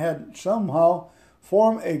 1932, and I had somehow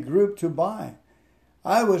formed a group to buy.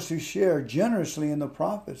 I was to share generously in the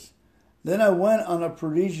profits. Then I went on a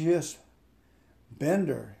prodigious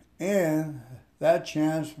bender, and that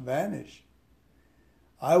chance vanished.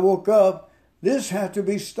 I woke up. This had to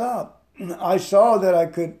be stopped. I saw that I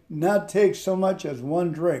could not take so much as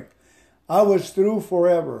one drink. I was through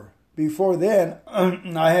forever. Before then,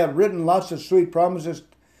 I had written lots of sweet promises,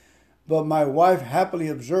 but my wife happily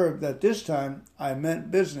observed that this time I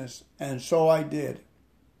meant business, and so I did.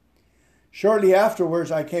 Shortly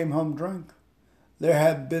afterwards, I came home drunk. There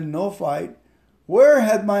had been no fight. Where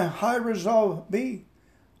had my high resolve been?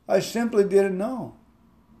 I simply didn't know.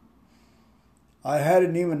 I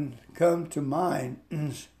hadn't even come to mind.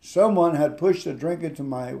 Someone had pushed a drink into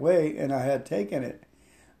my way, and I had taken it.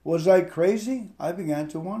 Was I crazy? I began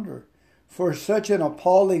to wonder, for such an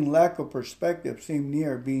appalling lack of perspective seemed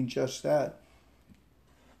near being just that.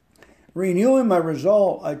 Renewing my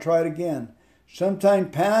resolve, I tried again. Some time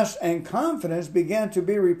passed, and confidence began to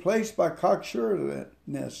be replaced by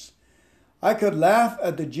cocksureness. I could laugh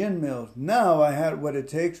at the gin mills. Now I had what it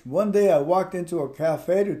takes. One day I walked into a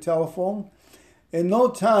cafe to telephone. In no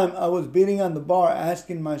time, I was beating on the bar,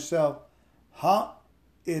 asking myself how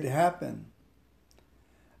it happened.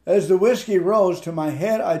 As the whiskey rose to my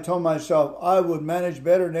head, I told myself I would manage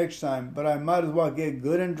better next time, but I might as well get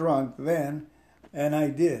good and drunk then, and I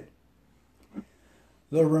did.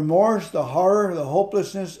 The remorse, the horror, the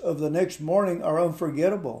hopelessness of the next morning are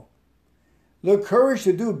unforgettable. The courage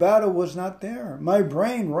to do battle was not there. My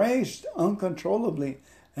brain raced uncontrollably,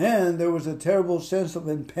 and there was a terrible sense of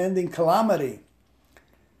impending calamity.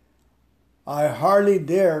 I hardly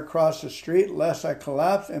dare cross the street lest I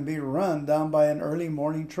collapse and be run down by an early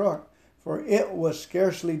morning truck, for it was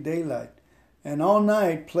scarcely daylight, and all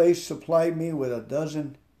night place supplied me with a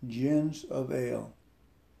dozen gins of ale.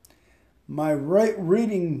 My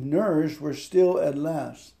reading nerves were still at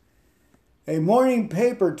last. A morning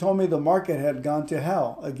paper told me the market had gone to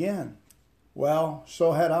hell again. Well,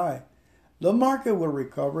 so had I. The market would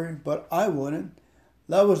recover, but I wouldn't.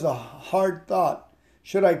 That was a hard thought.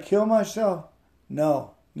 Should I kill myself?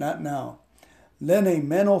 No, not now. Then a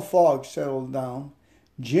mental fog settled down.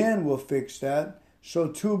 Gin will fix that, so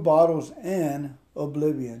 2 bottles and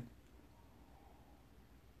oblivion.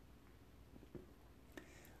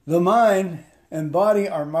 The mind and body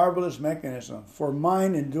are marvelous mechanisms, for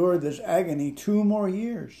mine endured this agony 2 more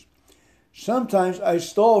years. Sometimes I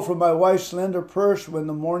stole from my wife's slender purse when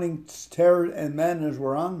the morning's terror and madness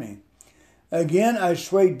were on me. Again, I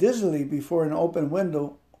swayed dizzily before an open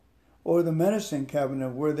window or the medicine cabinet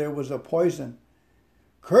where there was a poison.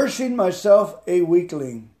 Cursing myself a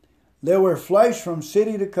weakling, there were flights from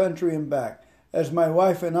city to country and back, as my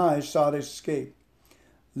wife and I sought escape.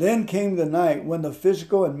 Then came the night when the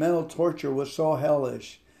physical and mental torture was so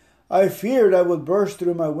hellish. I feared I would burst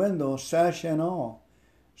through my window, sash and all.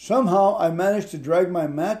 Somehow I managed to drag my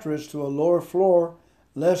mattress to a lower floor,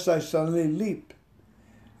 lest I suddenly leap.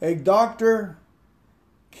 A doctor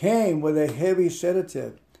came with a heavy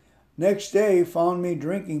sedative. Next day found me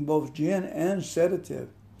drinking both gin and sedative.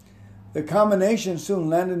 The combination soon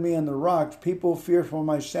landed me on the rocks. People feared for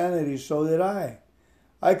my sanity, so did I.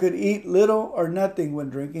 I could eat little or nothing when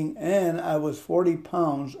drinking, and I was 40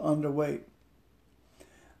 pounds underweight.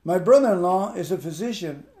 My brother-in-law is a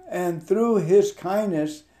physician, and through his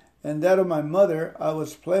kindness and that of my mother, I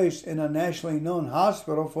was placed in a nationally known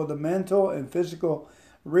hospital for the mental and physical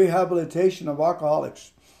rehabilitation of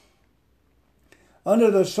alcoholics.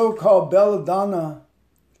 Under the so-called belladonna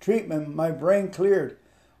treatment, my brain cleared.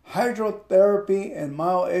 Hydrotherapy and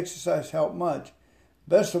mild exercise helped much.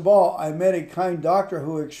 Best of all, I met a kind doctor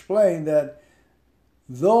who explained that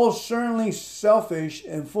though certainly selfish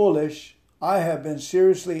and foolish, I have been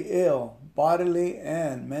seriously ill, bodily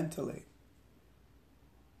and mentally.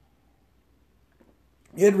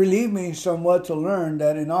 It relieved me somewhat to learn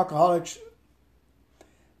that in alcoholics,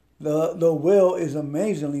 the will is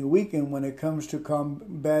amazingly weakened when it comes to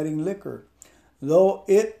combating liquor, though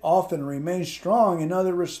it often remains strong in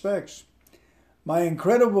other respects. My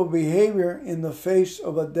incredible behavior in the face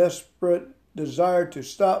of a desperate desire to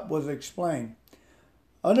stop was explained.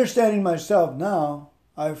 Understanding myself now,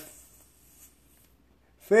 I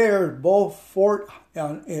fared both fort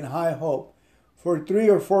in high hope. For 3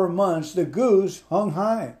 or 4 months, the goose hung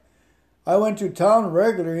high. I went to town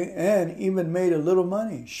regularly and even made a little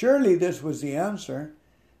money. Surely this was the answer,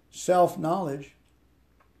 self-knowledge.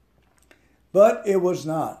 But it was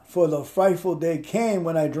not, for the frightful day came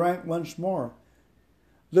when I drank once more.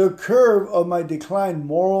 The curve of my declined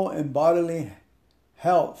moral and bodily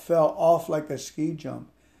health fell off like a ski jump.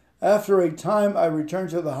 After a time, I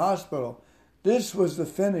returned to the hospital. This was the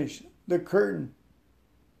finish, the curtain.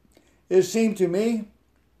 It seemed to me,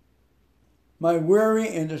 my weary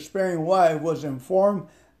and despairing wife was informed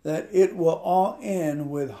that it will all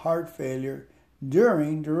end with heart failure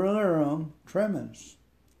during delirium tremens.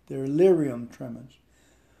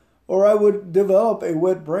 Or I would develop a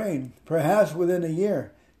wet brain. Perhaps within a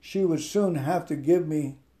year, she would soon have to give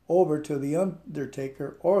me over to the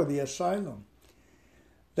undertaker or the asylum.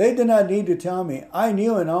 They did not need to tell me. I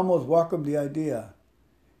knew and almost welcomed the idea.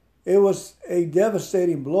 It was a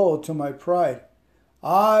devastating blow to my pride.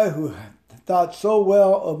 I, who thought so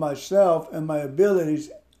well of myself and my abilities,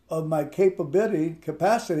 of my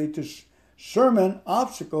capacity to surmount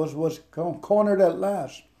obstacles, was cornered at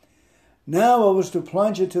last. Now I was to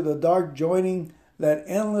plunge into the dark, joining that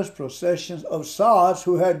endless procession of sods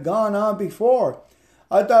who had gone on before.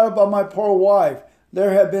 I thought about my poor wife.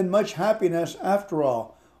 There had been much happiness after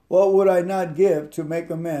all. What would I not give to make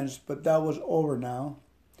amends? But that was over now.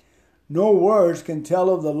 No words can tell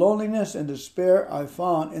of the loneliness and despair I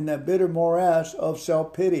found in that bitter morass of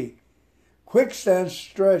self-pity. Quicksands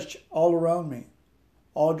stretched all around me,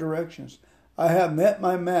 all directions. I have met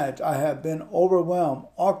my match. I have been overwhelmed.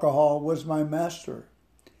 Alcohol was my master.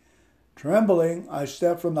 Trembling, I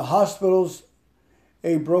stepped from the hospitals,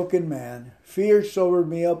 a broken man. Fear sobered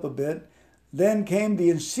me up a bit. Then came the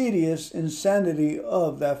insidious insanity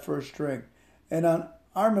of that first drink. And on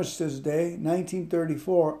Armistice Day,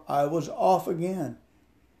 1934, I was off again.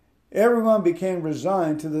 Everyone became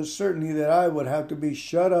resigned to the certainty that I would have to be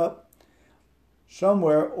shut up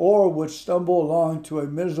somewhere or would stumble along to a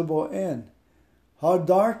miserable end. How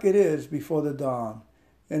dark it is before the dawn.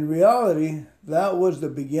 In reality, that was the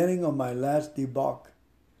beginning of my last debauch.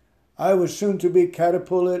 I was soon to be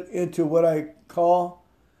catapulted into what I call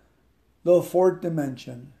the fourth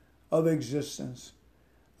dimension of existence.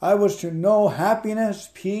 I was to know happiness,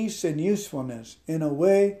 peace, and usefulness in a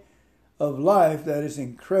way of life that is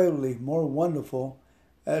incredibly more wonderful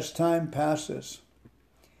as time passes.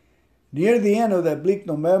 Near the end of that bleak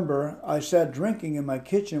November, I sat drinking in my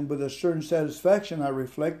kitchen with a certain satisfaction. I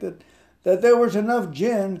reflected that there was enough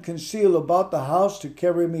gin concealed about the house to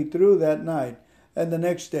carry me through that night and the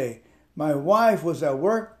next day. My wife was at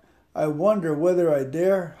work. I wondered whether I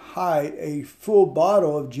dare hide a full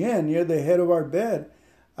bottle of gin near the head of our bed.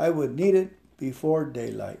 I would need it before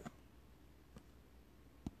daylight.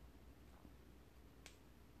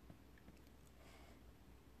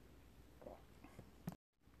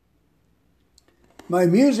 My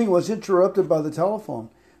musing was interrupted by the telephone.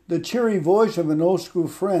 The cheery voice of an old school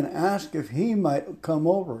friend asked if he might come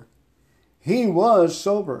over. He was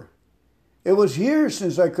sober. It was years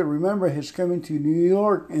since I could remember his coming to New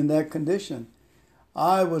York in that condition.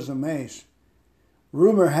 I was amazed.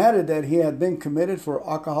 Rumor had it that he had been committed for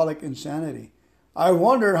alcoholic insanity. I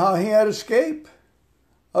wondered how he had escaped.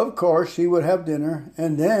 Of course, he would have dinner,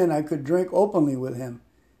 and then I could drink openly with him.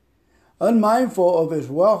 Unmindful of his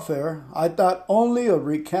welfare, I thought only of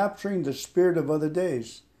recapturing the spirit of other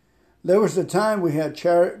days. There was the time we had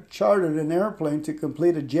chartered an airplane to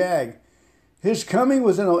complete a jag. His coming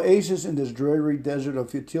was an oasis in this dreary desert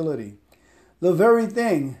of futility. The very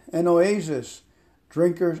thing, an oasis.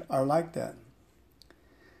 Drinkers are like that.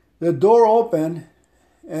 The door opened,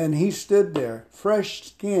 and he stood there, fresh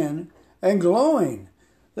skin and glowing.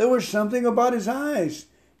 There was something about his eyes.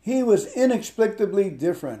 He was inexplicably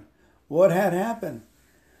different. What had happened?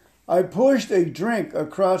 I pushed a drink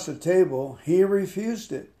across the table. He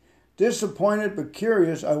refused it. Disappointed but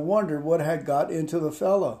curious, I wondered what had got into the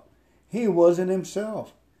fellow. He wasn't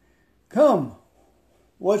himself. Come,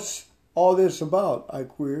 what's all this about? I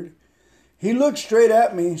queried. He looked straight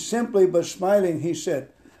at me, simply but smiling. He said,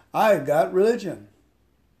 I got religion.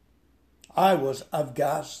 I was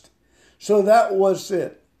aghast. So that was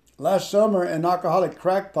it. Last summer, an alcoholic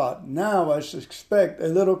crackpot. Now I suspect a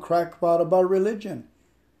little crackpot about religion.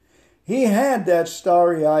 He had that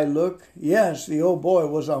starry-eyed look. Yes, the old boy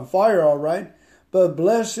was on fire, all right. But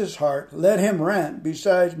bless his heart, let him rant.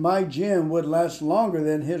 Besides, my gin would last longer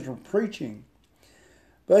than his preaching.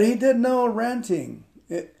 But he did no ranting.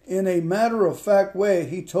 In a matter-of-fact way,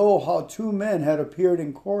 he told how two men had appeared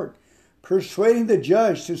in court, persuading the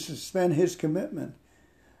judge to suspend his commitment.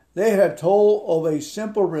 They had told of a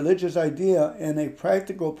simple religious idea and a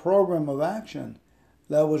practical program of action.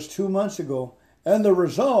 That was 2 months ago, and the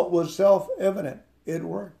result was self-evident. It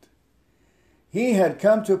worked. He had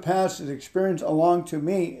come to pass his experience along to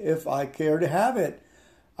me if I cared to have it.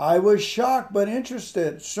 I was shocked but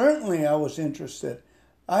interested. Certainly I was interested.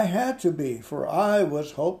 I had to be, for I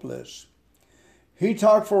was hopeless. He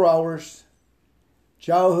talked for hours.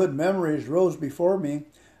 Childhood memories rose before me.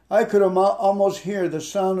 I could almost hear the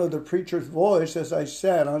sound of the preacher's voice as I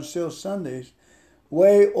sat on still Sundays,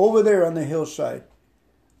 way over there on the hillside.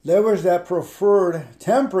 There was that preferred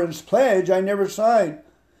temperance pledge I never signed.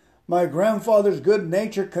 My grandfather's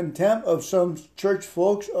good-natured contempt of some church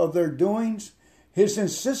folks of their doings, his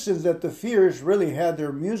insistence that the Fears really had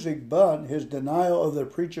their music, but his denial of the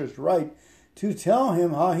preacher's right to tell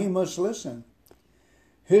him how he must listen.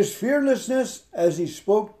 His fearlessness as he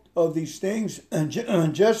spoke of these things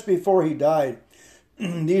just before he died.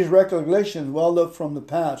 These recollections welled up from the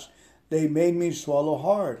past. They made me swallow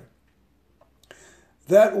hard.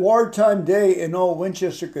 That wartime day in old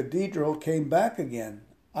Winchester Cathedral came back again.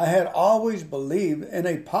 I had always believed in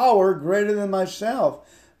a power greater than myself.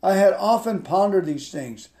 I had often pondered these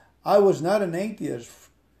things. I was not an atheist.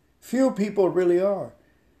 Few people really are.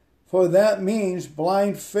 For that means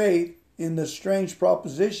blind faith in the strange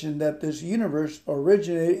proposition that this universe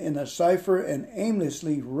originated in a cipher and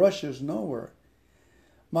aimlessly rushes nowhere.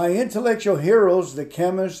 My intellectual heroes, the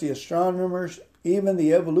chemists, the astronomers, even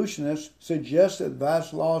the evolutionists, suggested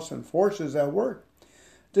vast laws and forces at work.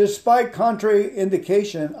 Despite contrary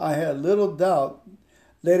indication, I had little doubt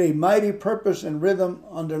that a mighty purpose and rhythm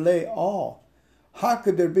underlay all. How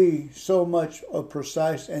could there be so much of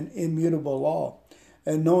precise and immutable law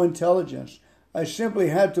and no intelligence? I simply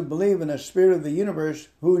had to believe in a spirit of the universe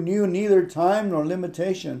who knew neither time nor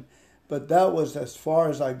limitation, but that was as far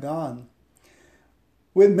as I'd gone.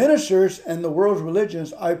 With ministers and the world's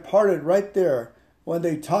religions, I parted right there when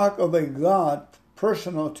they talk of a God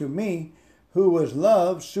personal to me, who was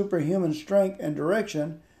love, superhuman strength, and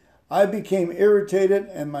direction. I became irritated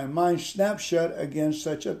and my mind snapped shut against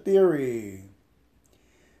such a theory.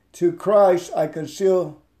 To Christ I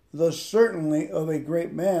conceal the certainty of a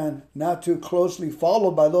great man, not too closely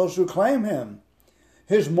followed by those who claim him.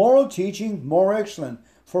 His moral teaching more excellent.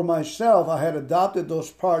 For myself I had adopted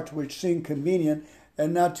those parts which seemed convenient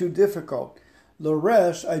and not too difficult. The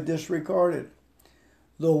rest I disregarded.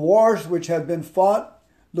 The wars which had been fought,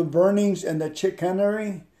 the burnings and the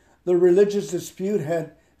chicanery, the religious dispute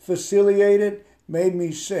had facilitated, made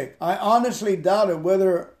me sick. I honestly doubted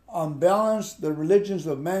whether, on balance, the religions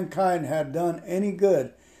of mankind had done any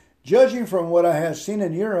good. Judging from what I had seen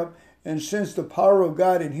in Europe, and since the power of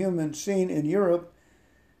God in human seen in Europe,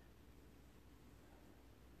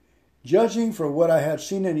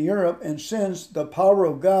 and since the power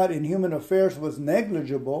of God in human affairs was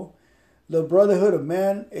negligible, the brotherhood of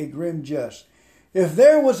man a grim jest. If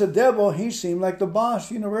there was a devil, he seemed like the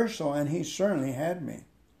boss universal, and he certainly had me.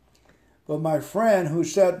 But my friend who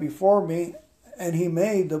sat before me, and he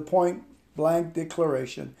made the point-blank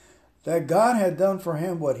declaration that God had done for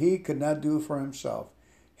him what he could not do for himself.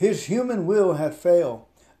 His human will had failed.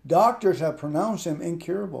 Doctors had pronounced him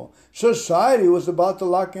incurable. Society was about to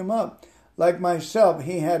lock him up. Like myself,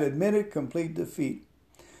 he had admitted complete defeat.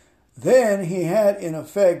 Then he had, in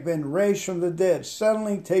effect, been raised from the dead,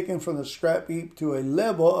 suddenly taken from the scrap heap to a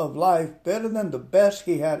level of life better than the best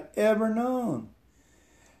he had ever known.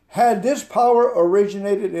 Had this power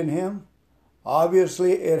originated in him?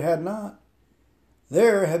 Obviously it had not.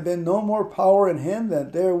 There had been no more power in him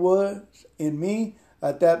than there was in me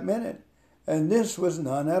at that minute, and this was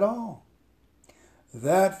none at all.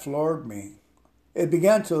 That floored me. It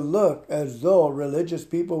began to look as though religious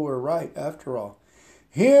people were right after all.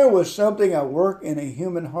 Here was something at work in a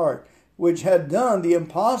human heart which had done the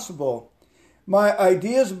impossible. My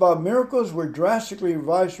ideas about miracles were drastically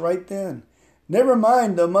revised right then. Never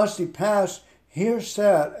mind the musty past. Here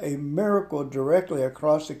sat a miracle directly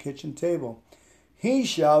across the kitchen table. He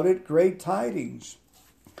shouted great tidings.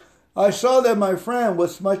 I saw that my friend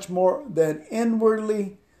was much more than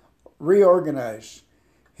inwardly reorganized.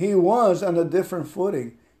 He was on a different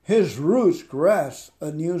footing. His roots grasped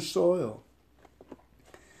a new soil.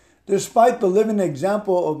 Despite the living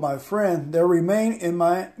example of my friend, there remained in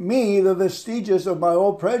me the vestiges of my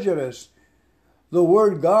old prejudice. The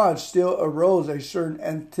word God still arose a certain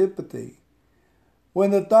antipathy.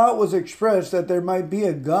 When the thought was expressed that there might be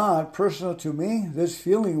a God personal to me, this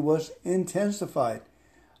feeling was intensified.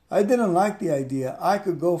 I didn't like the idea. I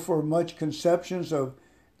could go for much conceptions of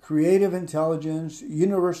creative intelligence,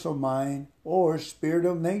 universal mind, or spirit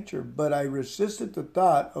of nature, but I resisted the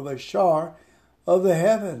thought of a Shar of the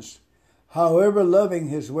heavens. However loving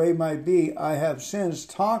his way might be, I have since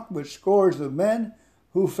talked with scores of men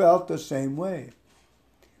who felt the same way.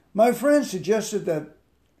 My friend suggested that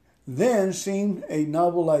then seemed a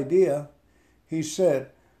novel idea. He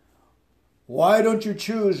said, "Why don't you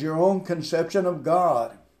choose your own conception of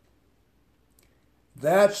God?"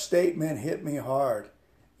 That statement hit me hard.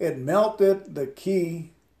 It melted the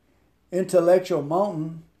key intellectual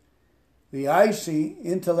mountain the icy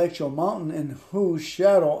intellectual mountain in whose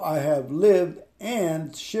shadow I have lived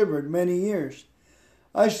and shivered many years.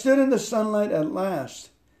 I stood in the sunlight at last.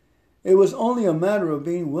 It was only a matter of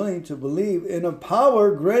being willing to believe in a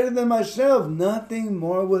power greater than myself. Nothing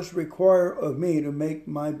more was required of me to make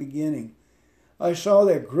my beginning. I saw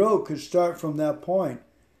that growth could start from that point.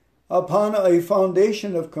 Upon a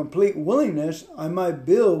foundation of complete willingness, I might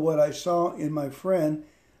build what I saw in my friend.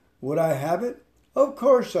 Would I have it? Of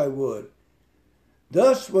course I would.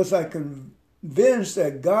 Thus was I convinced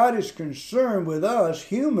that God is concerned with us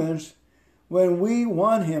humans when we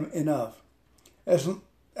want Him enough.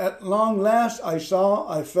 At long last I saw,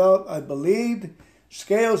 I felt, I believed.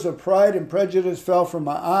 Scales of pride and prejudice fell from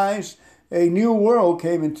my eyes. A new world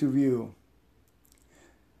came into view.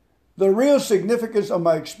 The real significance of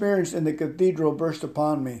my experience in the cathedral burst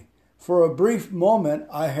upon me. For a brief moment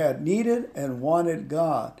I had needed and wanted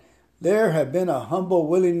God. There had been a humble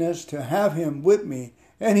willingness to have Him with me,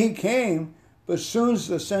 and He came, but soon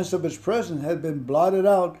the sense of His presence had been blotted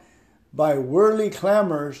out by worldly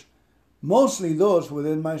clamors, mostly those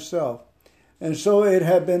within myself. And so it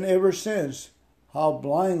had been ever since. How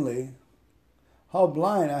blind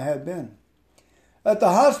I had been. At the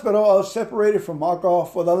hospital, I was separated from alcohol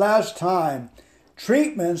for the last time.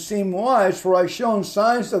 Treatment seemed wise, for I showed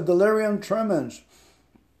signs of delirium tremens.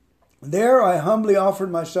 There I humbly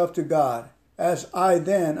offered myself to God, as I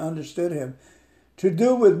then understood Him, to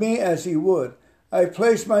do with me as He would. I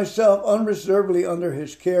placed myself unreservedly under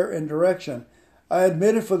His care and direction. I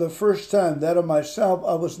admitted for the first time that of myself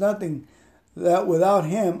I was nothing, that without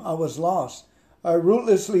Him I was lost. I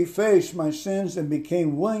ruthlessly faced my sins and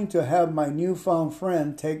became willing to have my newfound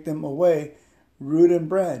friend take them away, root and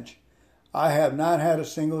branch. I have not had a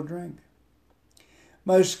single drink.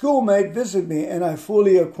 My schoolmate visited me, and I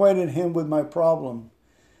fully acquainted him with my problem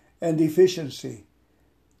and deficiency.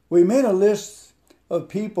 We made a list of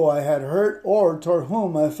people I had hurt or toward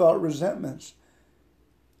whom I felt resentments.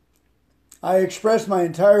 I expressed my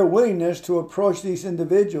entire willingness to approach these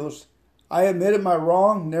individuals. I admitted my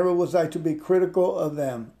wrong. Never was I to be critical of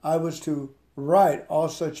them. I was to right all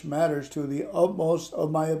such matters to the utmost of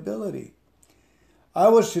my ability. I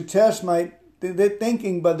was to test my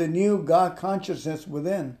thinking by the new God consciousness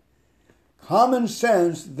within. Common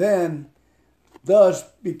sense then thus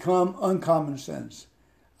become uncommon sense.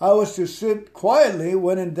 I was to sit quietly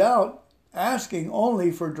when in doubt, asking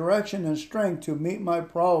only for direction and strength to meet my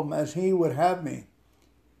problem as He would have me.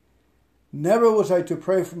 Never was I to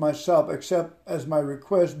pray for myself except as my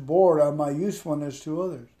request bore on my usefulness to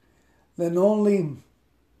others. Then only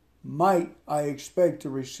might I expect to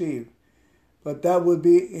receive, but that would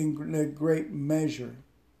be in a great measure.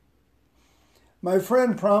 My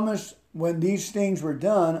friend promised when these things were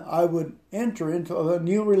done, I would enter into a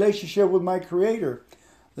new relationship with my Creator,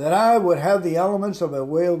 that I would have the elements of a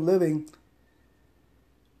way of living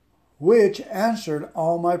which answered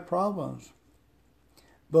all my problems.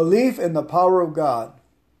 Belief in the power of God,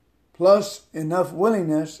 plus enough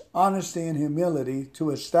willingness, honesty, and humility to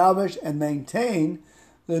establish and maintain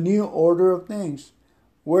the new order of things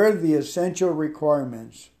were the essential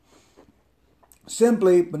requirements.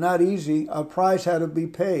 Simply, but not easy, a price had to be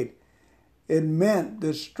paid. It meant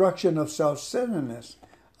destruction of self-centeredness.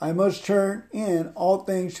 I must turn in all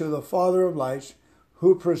things to the Father of lights,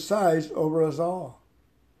 who presides over us all.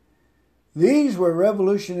 These were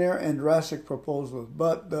revolutionary and drastic proposals,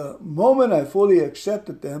 but the moment I fully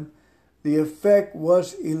accepted them, the effect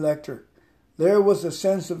was electric. There was a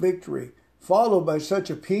sense of victory, followed by such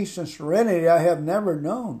a peace and serenity I have never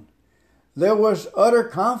known. There was utter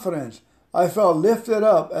confidence. I felt lifted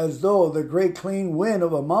up as though the great clean wind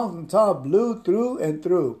of a mountaintop blew through and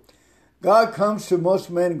through. God comes to most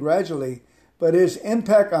men gradually, but His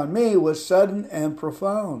impact on me was sudden and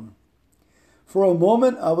profound. For a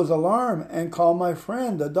moment I was alarmed and called my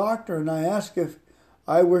friend, the doctor, and I asked if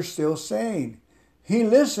I were still sane. He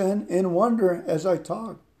listened in wonder as I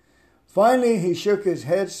talked. Finally, he shook his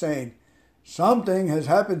head, saying, "Something has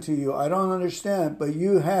happened to you. I don't understand, but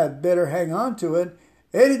you had better hang on to it.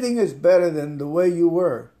 Anything is better than the way you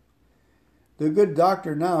were." The good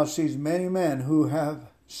doctor now sees many men who have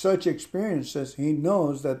such experiences. He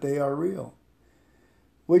knows that they are real.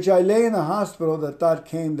 Which I lay in the hospital, the thought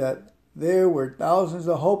came that there were thousands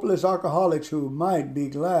of hopeless alcoholics who might be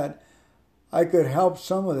glad I could help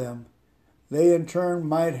some of them. They in turn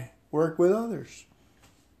might work with others.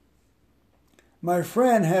 My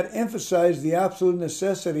friend had emphasized the absolute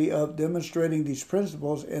necessity of demonstrating these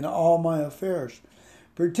principles in all my affairs.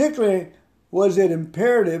 Particularly was it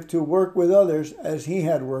imperative to work with others as he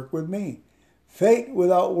had worked with me. Faith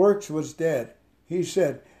without works was dead. He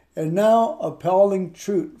said, And now, appalling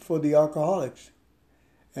truth for the alcoholics.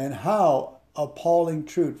 And how appalling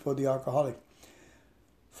truth for the alcoholic.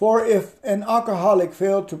 For if an alcoholic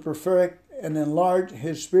failed to perfect and enlarge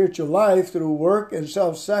his spiritual life through work and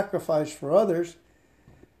self-sacrifice for others,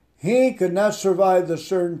 he could not survive the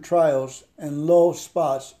certain trials and low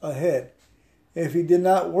spots ahead. If he did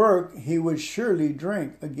not work, he would surely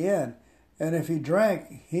drink again. And if he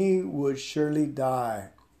drank, he would surely die.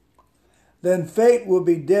 Then fate will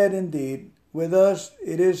be dead indeed. With us,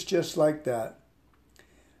 it is just like that.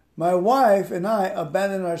 My wife and I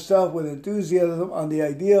abandoned ourselves with enthusiasm on the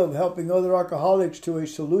idea of helping other alcoholics to a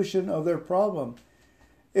solution of their problem.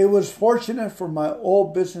 It was fortunate for my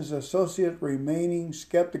old business associate remaining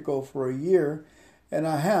skeptical for a year and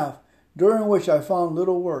a half, during which I found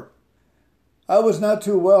little work. I was not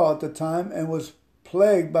too well at the time and was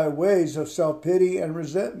plagued by waves of self-pity and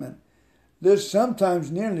resentment. This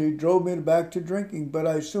sometimes nearly drove me back to drinking, but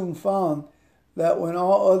I soon found that when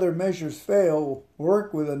all other measures fail,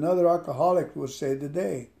 work with another alcoholic will save the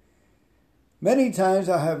day. Many times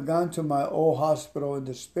I have gone to my old hospital in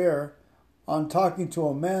despair on talking to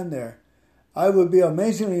a man there. I would be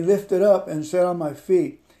amazingly lifted up and set on my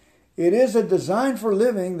feet. It is a design for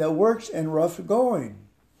living that works in rough going.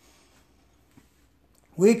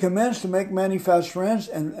 We commenced to make many fast friends,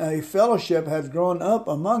 and a fellowship has grown up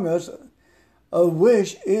among us, of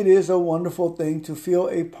which it is a wonderful thing to feel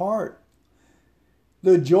a part.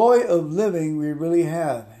 The joy of living we really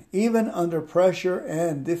have, even under pressure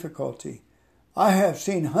and difficulty. I have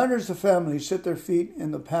seen hundreds of families set their feet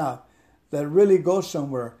in the path that really goes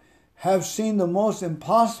somewhere, have seen the most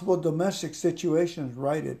impossible domestic situations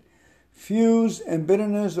righted, feuds and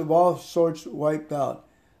bitterness of all sorts wiped out.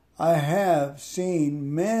 I have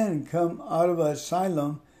seen men come out of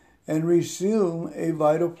asylum and resume a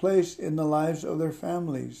vital place in the lives of their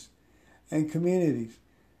families and communities.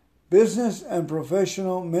 Business and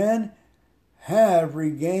professional men have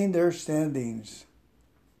regained their standings.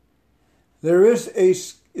 There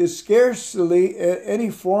is scarcely any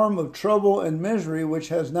form of trouble and misery which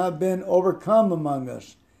has not been overcome among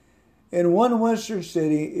us. In one western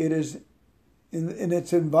city, it is in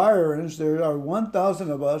its environs, there are 1,000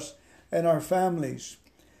 of us and our families.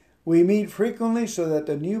 We meet frequently so that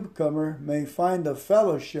the newcomer may find the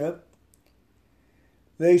fellowship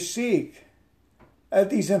they seek. At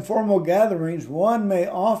these informal gatherings, one may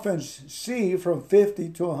often see from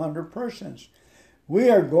 50 to 100 persons. We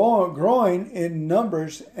are growing in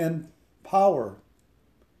numbers and power.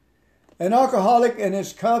 An alcoholic and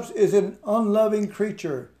his cups is an unloving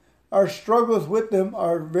creature. Our struggles with them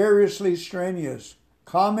are variously strenuous,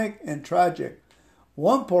 comic, and tragic.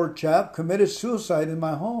 One poor chap committed suicide in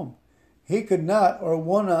my home. He could not or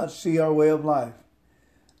will not see our way of life.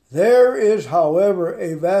 There is, however,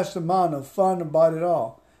 a vast amount of fun about it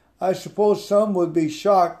all. I suppose some would be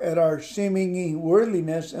shocked at our seeming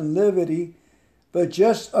worldliness and levity, but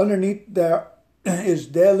just underneath there is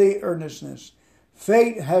deadly earnestness.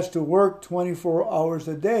 Fate has to work 24 hours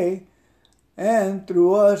a day, and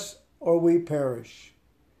through us or we perish.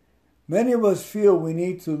 Many of us feel we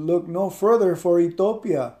need to look no further for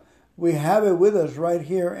utopia. We have it with us right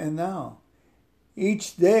here and now.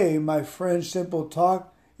 Each day, my friend's simple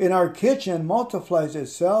talk in our kitchen multiplies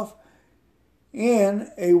itself in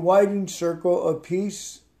a widening circle of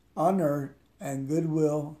peace on earth and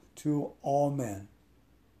goodwill to all men.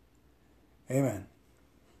 Amen.